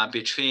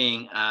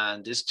between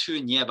these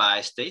two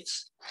nearby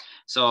states.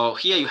 So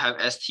here you have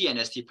ST and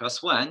ST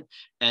plus 1,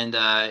 and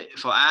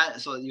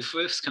so you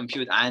first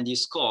compute IND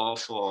score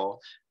for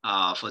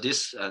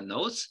these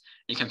nodes.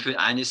 You compute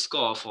IND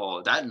score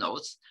for that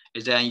nodes,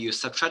 and then you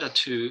subtract the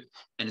 2,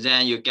 and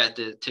then you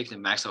take the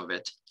max of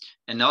it.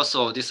 And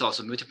also this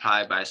also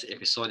multiplied by the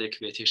episodic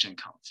variation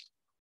count.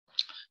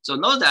 So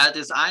note that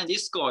this IND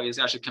score is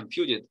actually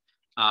computed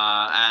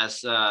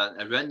as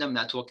a random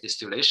network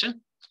distillation.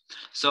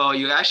 So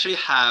you actually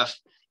have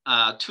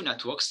two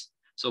networks.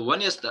 So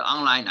one is the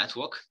online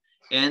network,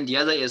 and the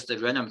other is the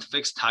random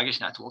fixed target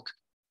network.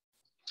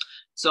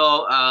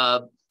 So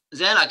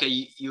then like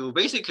you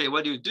basically,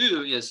 what you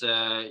do is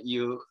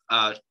you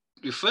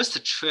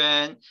first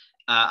train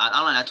an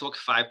online network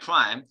phi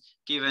prime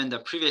given the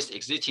previous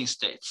existing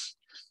states,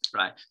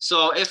 right?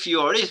 So if you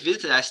already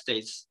visited that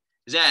states,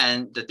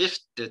 then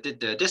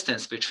the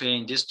distance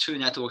between these two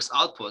networks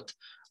output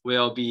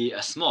will be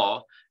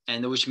small,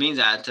 and which means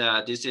that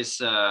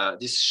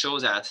this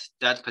shows that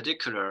that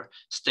particular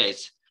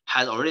state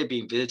has already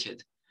been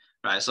visited,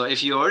 right? So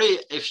if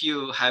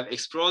you have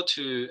explored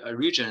to a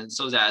region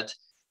so that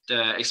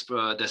the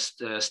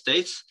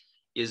states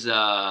is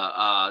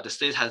the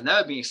state has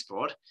never been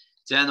explored,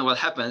 then what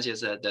happens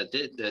is that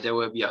there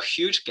will be a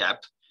huge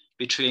gap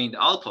between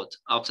the output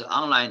of the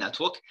online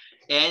network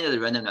and the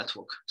random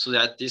network, so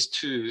that these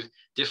two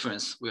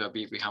difference will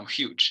become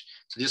huge.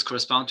 So this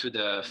corresponds to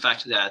the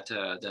fact that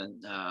the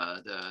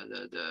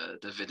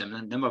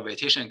number of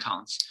variation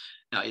counts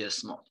is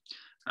small.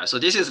 So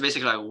this is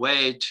basically a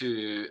way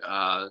to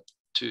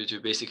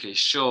basically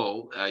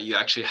show you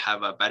actually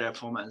have a better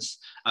performance.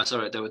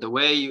 The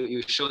way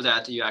you show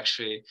that you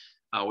actually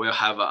will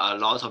have a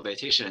lot of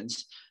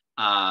variations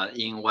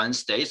in one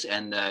state,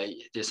 and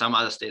there's some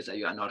other states that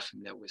you are not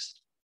familiar with.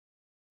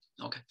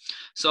 Okay,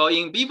 so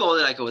in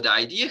BBOD, like the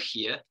idea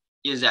here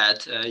is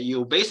that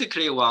you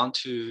basically want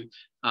to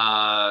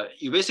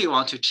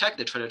check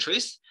the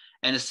trajectories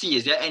and see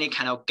is there any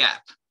kind of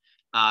gap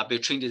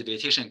between the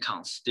variation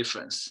counts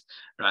difference,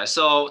 right?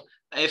 So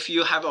if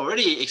you have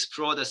already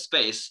explored the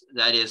space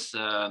that is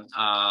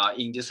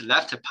in this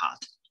left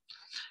part,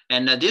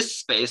 and this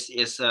space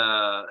is,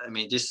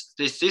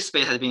 this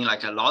space has been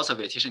like a lot of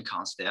variation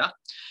counts there.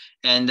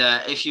 And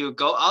if you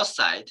go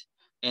outside,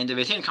 and the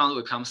variation count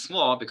will become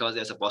small because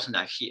there's a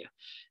bottleneck here.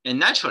 And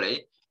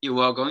naturally, you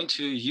are going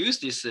to use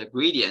these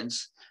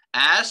gradients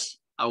as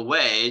a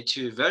way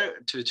to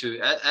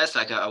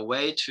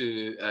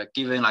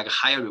giving like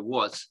higher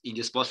rewards in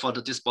this for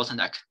this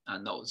bottleneck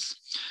nodes,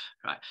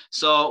 right?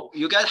 So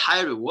you get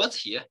higher rewards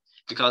here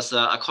because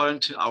according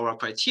to our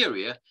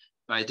criteria,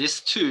 right,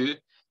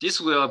 this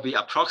will be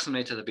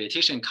approximated the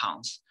variation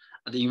counts,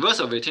 the inverse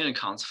of variation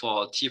counts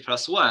for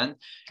t+1,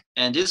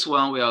 and this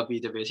one will be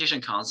the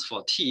variation counts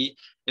for t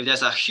if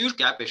there's a huge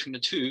gap between the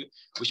two,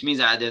 which means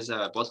that there's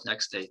a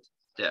bottleneck state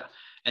there.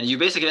 And you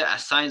basically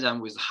assign them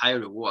with higher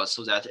rewards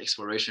so that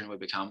exploration will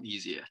become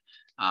easier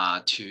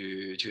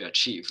to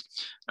achieve,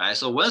 right?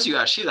 So once you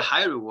achieve the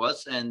higher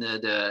rewards, and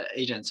the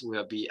agents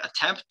will be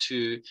attempt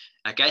to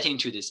get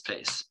into this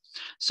place.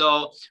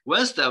 So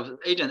once the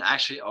agent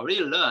actually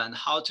already learned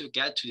how to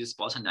get to this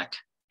bottleneck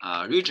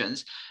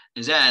regions,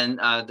 then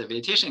the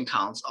variation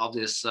counts of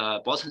this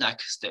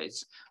bottleneck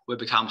states will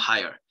become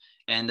higher.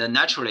 And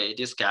naturally,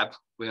 this gap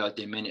will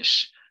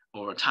diminish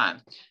over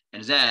time.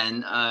 And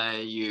then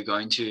you're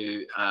going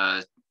to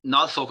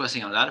not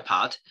focusing on that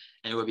part,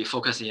 and we'll be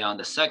focusing on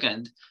the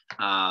second,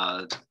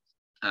 the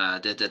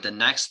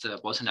next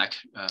bottleneck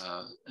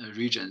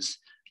regions,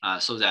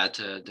 so that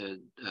the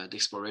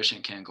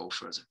exploration can go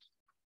further.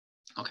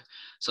 Okay,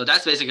 so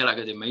that's basically like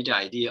the major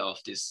idea of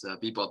this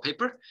BBOD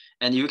paper.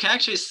 And you can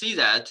actually see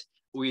that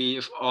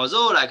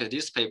although like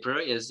this paper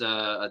is,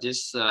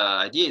 this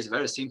idea is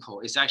very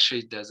simple, it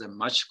actually does a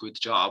much good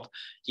job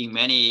in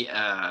many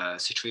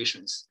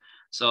situations.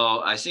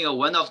 So I think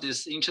one of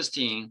these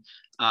interesting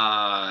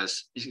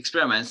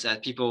experiments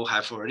that people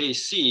have already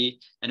seen,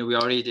 and we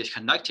already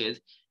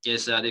conducted,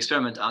 is the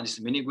experiment on this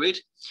mini grid.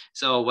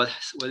 So what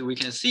we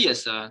can see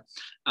is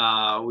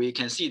we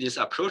can see this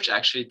approach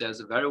actually does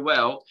very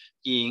well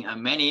in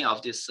many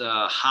of these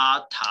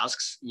hard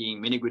tasks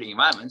in mini grid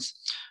environments,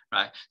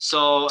 right?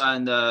 So,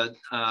 and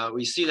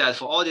we see that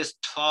for all these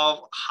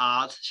 12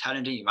 hard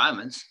challenging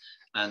environments,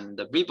 and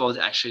the BBOD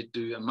actually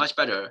do much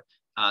better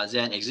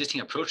than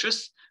existing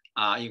approaches,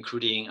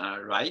 including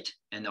RIDE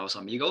and also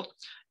Amigo.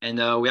 And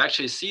we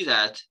actually see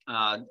that,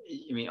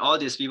 all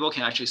these people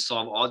can actually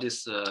solve all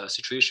these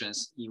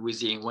situations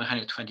within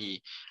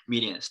 120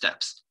 million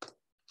steps.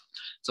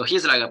 So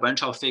here's like a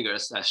bunch of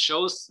figures that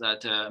shows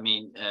that,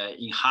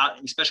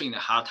 especially in the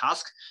hard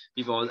task,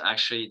 people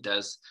actually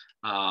does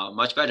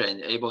much better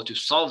and able to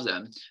solve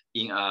them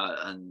in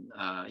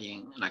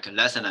like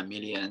less than a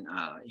million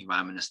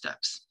environment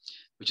steps,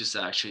 which is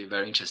actually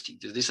very interesting.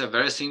 These are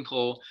very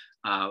simple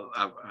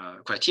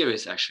criteria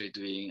is actually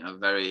doing a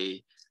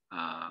very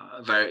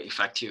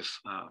effective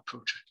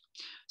approach.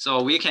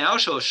 So we can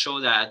also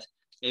show that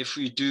if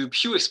we do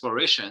pure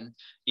exploration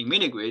in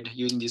mini-grid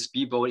using this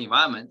BBOD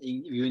environment,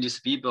 using this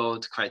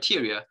BBOD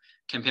criteria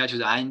compared to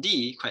the IND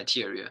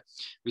criteria,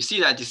 we see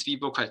that this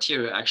BBOD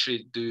criteria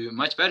actually do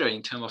much better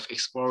in terms of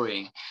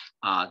exploring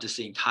this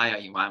entire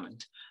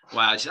environment,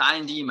 while the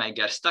IND might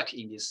get stuck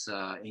in this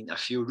in a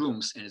few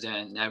rooms and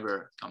then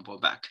never come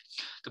back.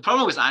 The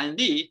problem with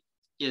IND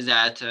is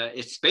that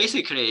it's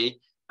basically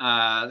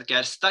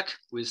get stuck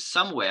with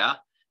somewhere,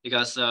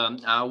 because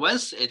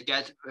once it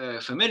gets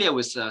familiar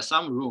with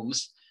some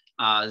rooms,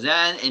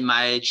 then it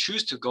might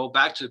choose to go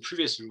back to the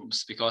previous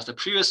rooms because the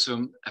previous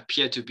room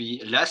appear to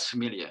be less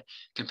familiar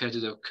compared to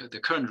the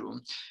current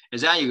room.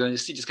 And then you're going to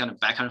see this kind of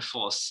back and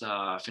forth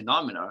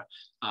phenomena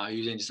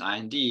using this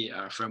IND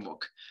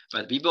framework.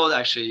 But BBOD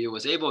actually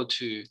was able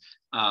to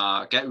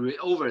get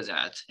over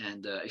that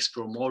and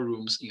explore more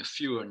rooms in a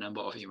fewer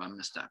number of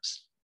environment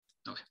steps.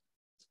 Okay.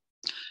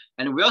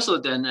 And we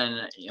also done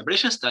an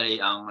ablation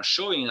study on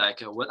showing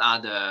like what are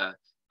the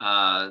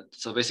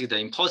So basically the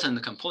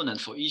important component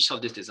for each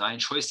of these design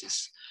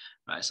choices,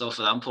 right? So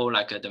for example,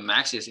 like the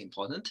max is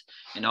important,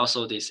 and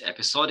also this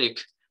episodic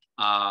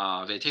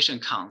vegetation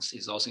counts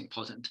is also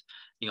important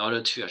in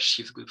order to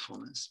achieve good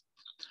performance.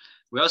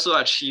 We also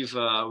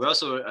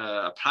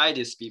apply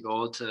this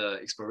Beebold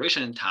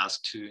exploration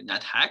task to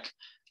NetHack,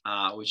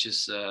 which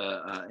is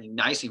a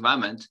nice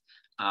environment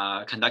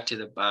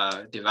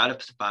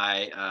developed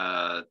by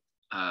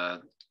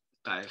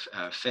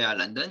Fair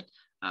London,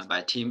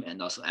 by Tim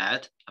and also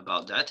Ed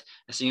about that.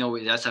 I think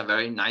that's a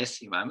very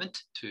nice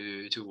environment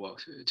to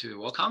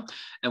work on,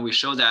 and we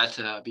show that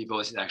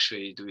Beebold is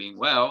actually doing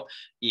well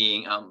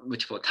in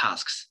multiple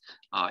tasks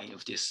in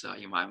these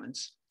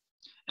environments.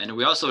 And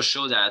we also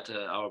show that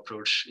our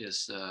approach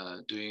is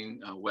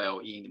doing well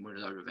in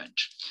modular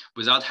revenge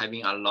without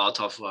having a lot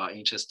of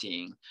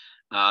interesting,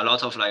 a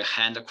lot of like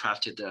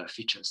handcrafted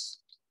features.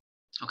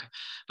 Okay,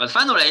 but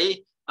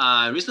finally,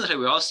 recently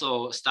we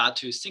also start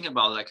to think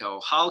about like,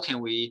 how can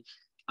we,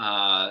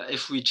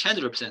 if we change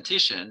the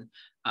representation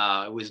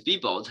with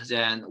Beebold,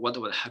 then what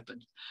would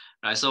happen?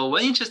 Right. So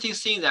one interesting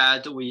thing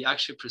that we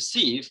actually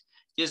perceive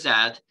is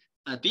that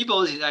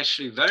Beebold is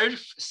actually very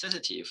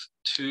sensitive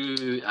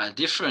to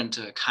different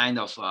kind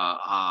of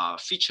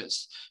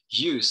features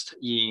used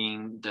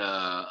in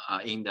the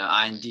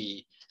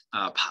R&D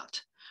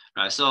part.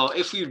 Right. So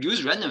if we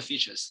use random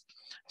features,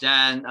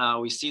 then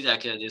we see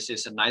that this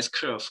is a nice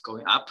curve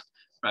going up.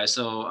 Right.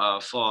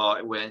 So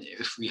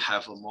if we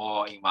have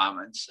more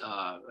environment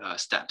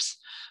steps.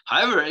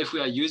 However, if we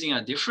are using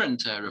a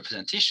different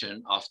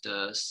representation of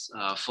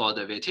for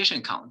the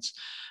vegetation counts,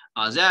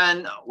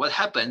 then what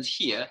happens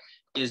here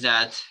is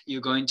that you're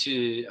going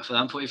to, for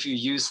example, if you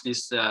use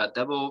this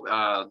double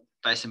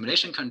by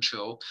simulation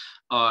control,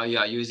 or you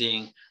are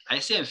using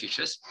ICM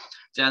features,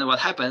 then what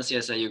happens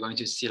is that you're going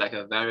to see like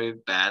a very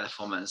bad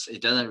performance.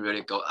 It doesn't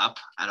really go up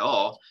at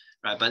all,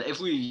 right? But if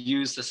we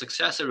use the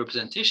successor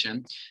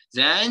representation,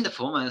 then the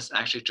performance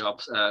actually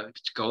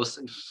goes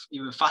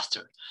even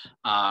faster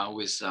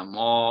with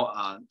more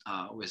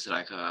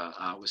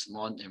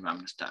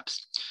environment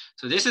steps.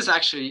 So this is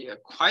actually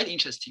quite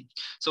interesting.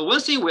 So one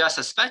thing we are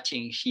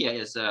suspecting here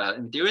is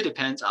it really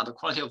depends on the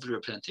quality of the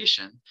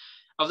representation.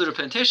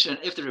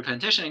 If the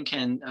representation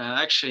can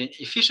actually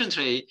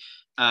efficiently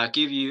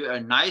give you a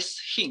nice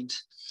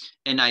hint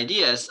and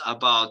ideas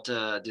about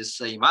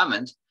this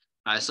environment,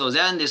 so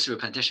then this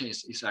representation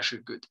is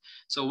actually good.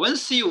 So one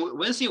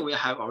thing we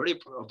have already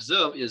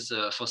observed is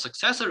for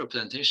successor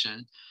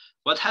representation,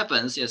 what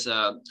happens is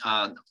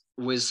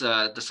with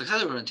the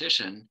successor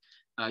representation,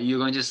 you're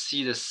going to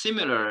see the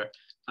similar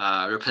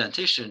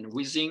representation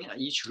within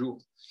each room,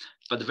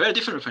 but very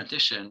different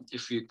representation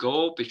if you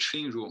go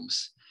between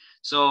rooms.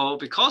 So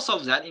because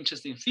of that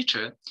interesting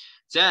feature,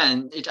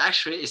 then it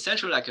actually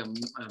essentially like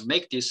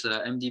make this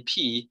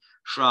MDP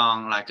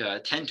from like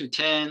a 10 to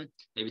 10,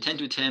 maybe 10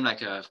 to 10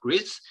 like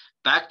grids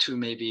back to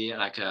maybe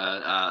like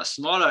a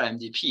smaller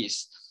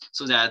MDPs,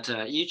 so that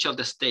each of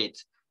the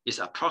states is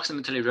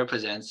approximately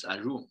represents a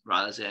room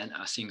rather than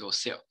a single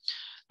cell.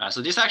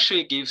 So this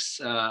actually gives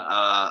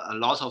a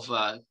lot of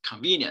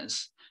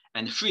convenience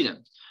and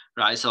freedom,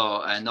 right?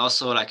 So, and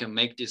also like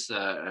make this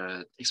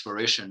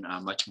exploration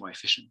much more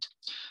efficient.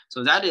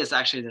 So that is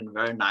actually a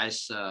very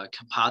nice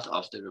part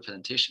of the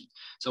representation.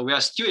 So we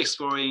are still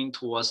exploring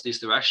towards this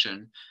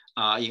direction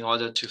in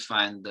order to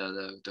find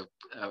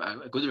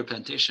a good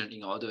representation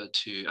in order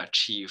to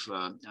achieve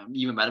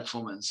even better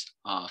performance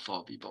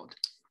for Beebold.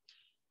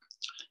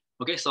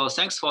 Okay, so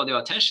thanks for your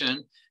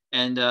attention.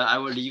 And I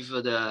will leave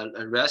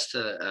the rest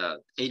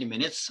 80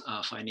 minutes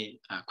for any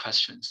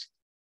questions.